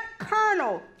not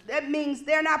carnal. That means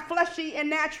they're not fleshy and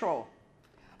natural,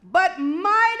 but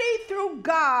mighty through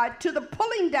God to the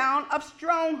pulling down of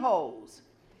strongholds.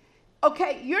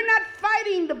 Okay, you're not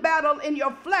fighting the battle in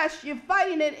your flesh, you're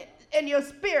fighting it in your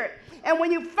spirit. And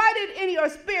when you fight it in your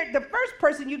spirit, the first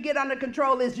person you get under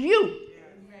control is you.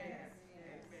 Amen.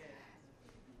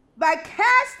 By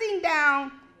casting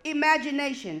down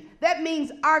imagination, that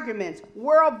means arguments,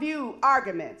 worldview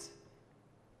arguments,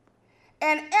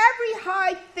 and every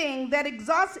high thing that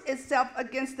exalts itself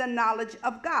against the knowledge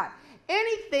of God.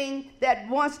 Anything that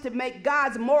wants to make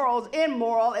God's morals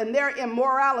immoral and their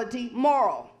immorality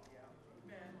moral.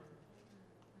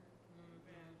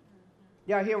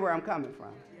 Y'all hear where I'm coming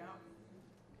from?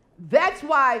 That's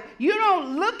why you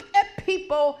don't look at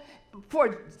people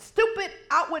for stupid,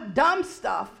 outward, dumb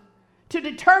stuff to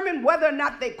determine whether or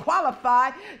not they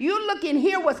qualify. You look and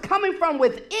hear what's coming from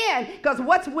within, because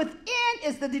what's within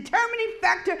is the determining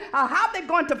factor of how they're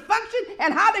going to function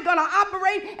and how they're going to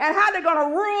operate and how they're going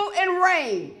to rule and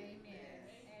reign.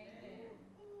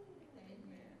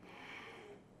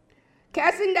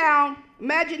 Casting down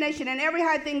imagination and every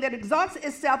high thing that exalts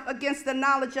itself against the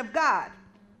knowledge of God.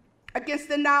 Against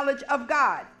the knowledge of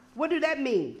God. What do that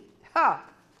mean?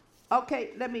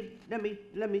 Okay, let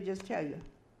me just tell you.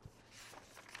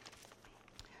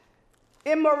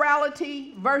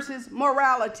 Immorality versus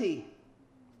morality.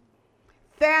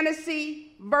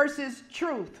 Fantasy versus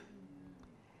truth.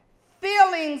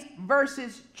 Feelings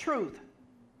versus truth.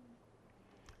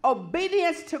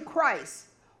 Obedience to Christ,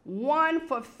 one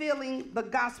fulfilling the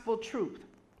gospel truth.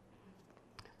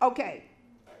 Okay.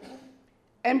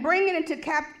 And bringing into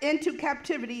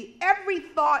captivity every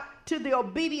thought to the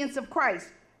obedience of Christ.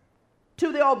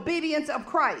 To the obedience of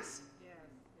Christ.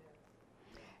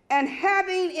 And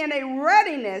having in a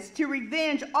readiness to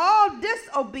revenge all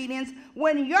disobedience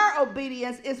when your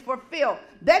obedience is fulfilled.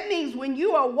 That means when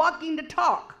you are walking the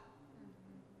talk,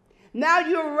 now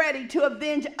you're ready to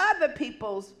avenge other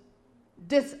people's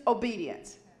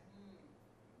disobedience.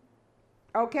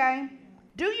 Okay?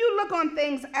 Do you look on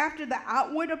things after the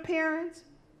outward appearance?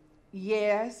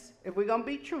 Yes. If we're going to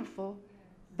be truthful,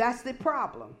 that's the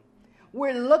problem.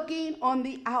 We're looking on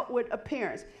the outward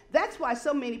appearance. That's why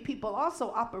so many people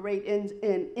also operate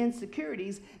in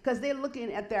insecurities, because they're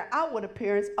looking at their outward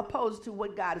appearance opposed to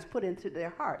what God has put into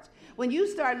their hearts. When you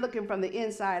start looking from the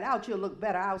inside out, you'll look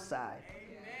better outside. Amen.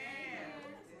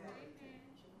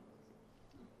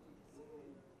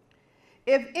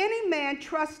 If any man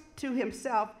trusts to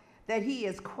himself that he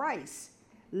is Christ,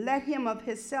 let him of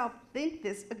himself think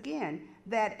this again,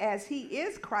 that as he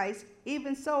is Christ,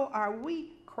 even so are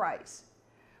we Christ.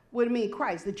 What do you mean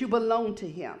Christ? That you belong to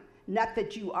him. Not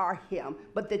that you are him,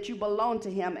 but that you belong to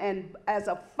him. And as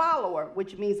a follower,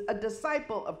 which means a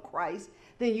disciple of Christ,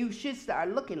 then you should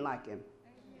start looking like him.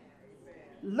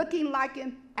 Amen. Looking like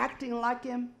him, acting like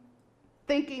him,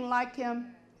 thinking like him.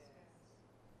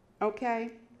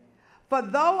 Okay? For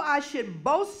though I should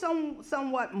boast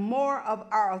somewhat more of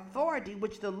our authority,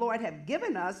 which the Lord hath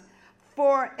given us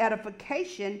for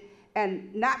edification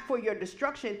and not for your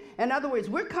destruction. In other words,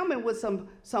 we're coming with some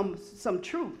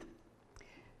truth.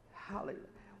 Hallelujah.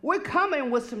 We're coming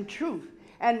with some truth.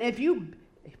 And if you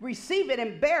receive it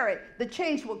and bear it, the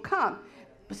change will come.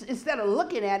 Instead of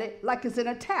looking at it like it's an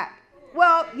attack.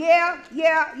 Well, yeah,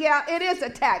 it is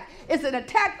attack. It's an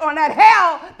attack on that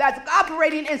hell that's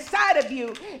operating inside of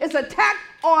you. It's an attack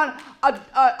on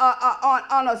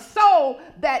a soul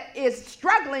that is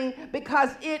struggling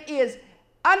because it is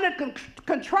under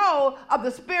control of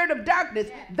the spirit of darkness.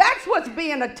 That's what's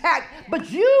being attacked. But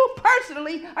you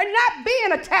personally are not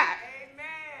being attacked.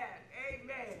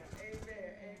 Amen.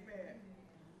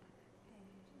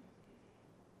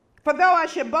 For though I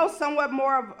should boast somewhat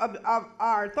more of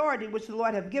our authority, which the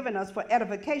Lord hath given us for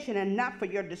edification and not for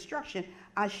your destruction,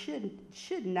 I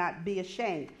should not be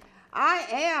ashamed. I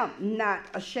am not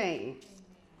ashamed.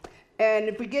 And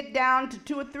if we get down to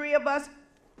 2 or 3 of us,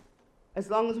 as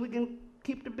long as we can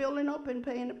keep the building open,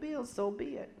 paying the bills, so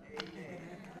be it. Amen.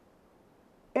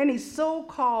 Any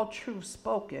so-called truth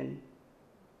spoken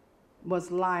must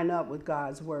line up with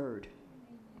God's word.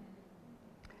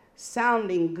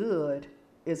 Sounding good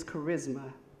is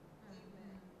charisma.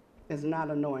 It's not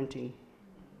anointing.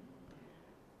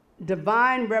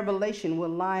 Divine revelation will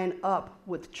line up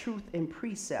with truth and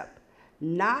precept,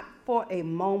 not for a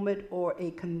moment or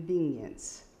a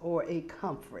convenience or a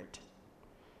comfort.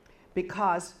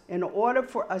 Because in order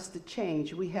for us to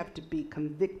change, we have to be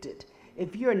convicted.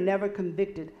 If you're never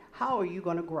convicted, how are you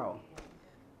going to grow?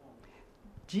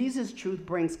 Jesus' truth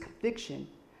brings conviction.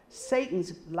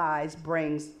 Satan's lies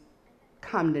brings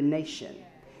condemnation.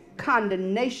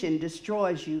 Condemnation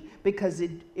destroys you because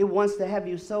it wants to have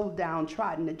you so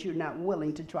downtrodden that you're not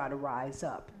willing to try to rise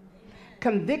up.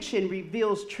 Conviction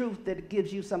reveals truth that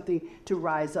gives you something to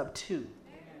rise up to.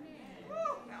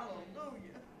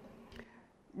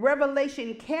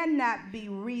 Revelation cannot be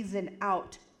reasoned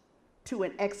out to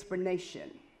an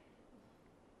explanation.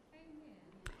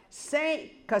 Same,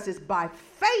 because it's by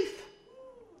faith.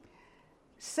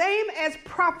 Same as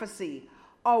prophecy,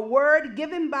 a word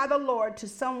given by the Lord to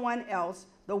someone else.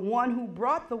 The one who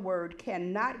brought the word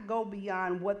cannot go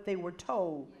beyond what they were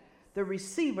told. The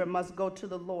receiver must go to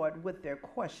the Lord with their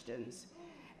questions.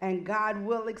 And God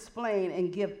will explain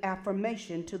and give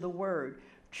affirmation to the word.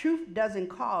 Truth doesn't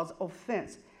cause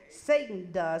offense.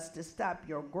 Satan does to stop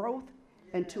your growth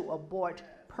and to abort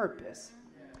purpose.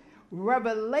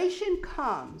 Revelation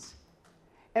comes,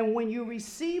 and when you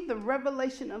receive the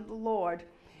revelation of the Lord,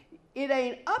 it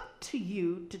ain't up to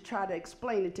you to try to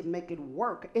explain it to make it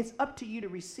work. It's up to you to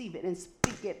receive it and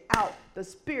speak it out. The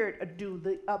Spirit will do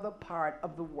the other part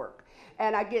of the work.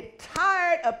 And I get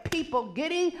tired of people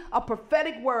getting a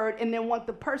prophetic word and then want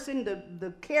the person,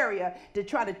 the carrier, to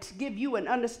try to give you an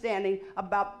understanding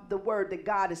about the word that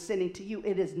God is sending to you.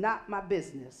 It is not my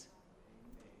business.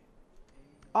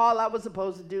 All I was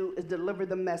supposed to do is deliver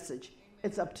the message.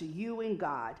 It's up to you and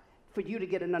God. for you to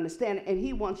get an understanding. And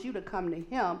he wants you to come to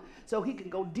him so he can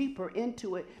go deeper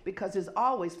into it, because it's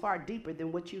always far deeper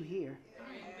than what you hear.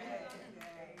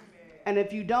 And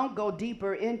if you don't go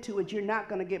deeper into it, you're not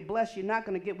going to get blessed. You're not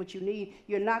going to get what you need.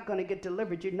 You're not going to get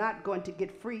delivered. You're not going to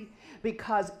get free,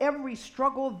 because every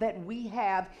struggle that we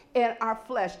have in our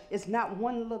flesh is not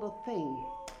one little thing.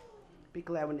 Be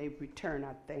glad when they return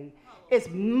our thing. It's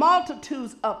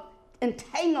multitudes of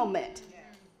entanglement.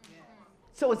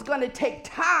 So it's going to take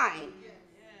time.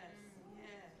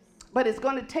 But it's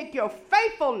going to take your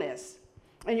faithfulness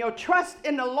and your trust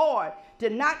in the Lord to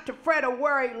not to fret or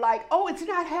worry like, oh, it's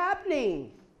not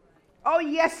happening. Oh,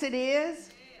 yes, it is.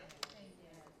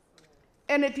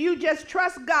 And if you just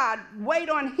trust God, wait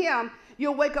on him,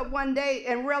 you'll wake up one day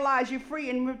and realize you're free.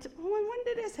 And when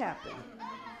did this happen?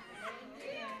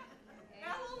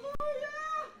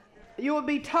 You will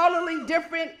be totally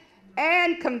different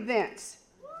and convinced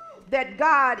that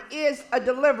God is a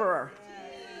deliverer.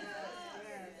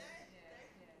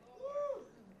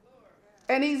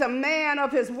 And he's a man of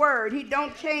his word. He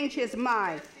don't change his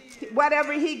mind.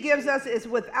 Whatever he gives us is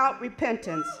without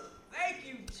repentance. Thank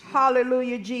you, Jesus.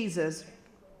 Hallelujah, Jesus.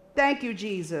 Thank you,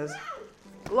 Jesus.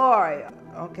 Glory.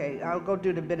 Okay, I'll go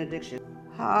do the benediction.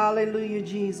 Hallelujah,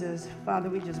 Jesus. Father,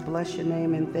 we just bless your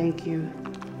name and thank you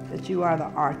that you are the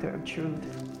author of truth.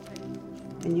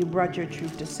 And you brought your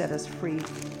truth to set us free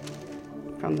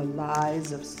from the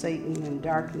lies of Satan and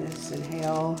darkness and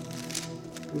hell,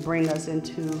 and bring us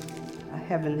into a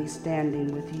heavenly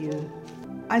standing with you.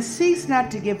 I cease not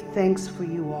to give thanks for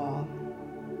you all,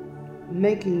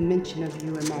 making mention of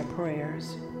you in my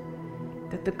prayers,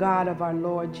 that the God of our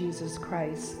Lord Jesus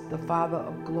Christ, the Father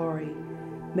of glory,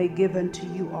 may give unto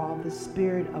you all the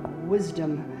spirit of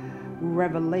wisdom,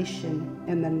 revelation,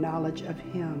 and the knowledge of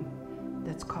him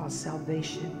that's called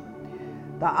salvation.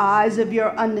 The eyes of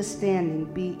your understanding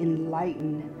be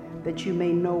enlightened, that you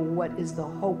may know what is the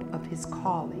hope of his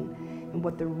calling, and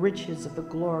what the riches of the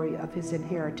glory of his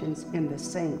inheritance in the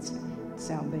saints'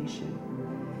 salvation,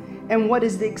 and what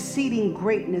is the exceeding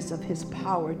greatness of his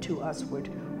power to usward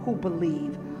who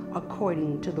believe,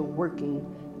 according to the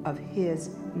working of his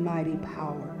mighty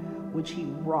power, which he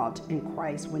wrought in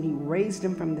Christ when he raised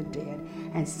him from the dead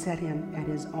and set him at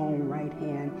his own right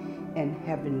hand in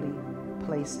heavenly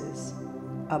places,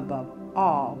 above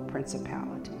all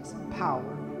principalities,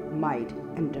 power, might,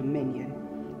 and dominion,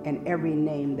 and every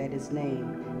name that is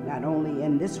named, not only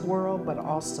in this world, but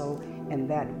also in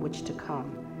that which to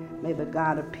come. May the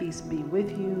God of peace be with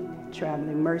you,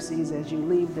 traveling mercies as you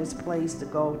leave this place to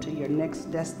go to your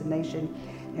next destination.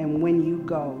 And when you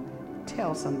go,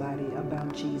 tell somebody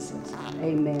about Jesus.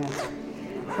 Amen.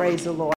 Praise the Lord.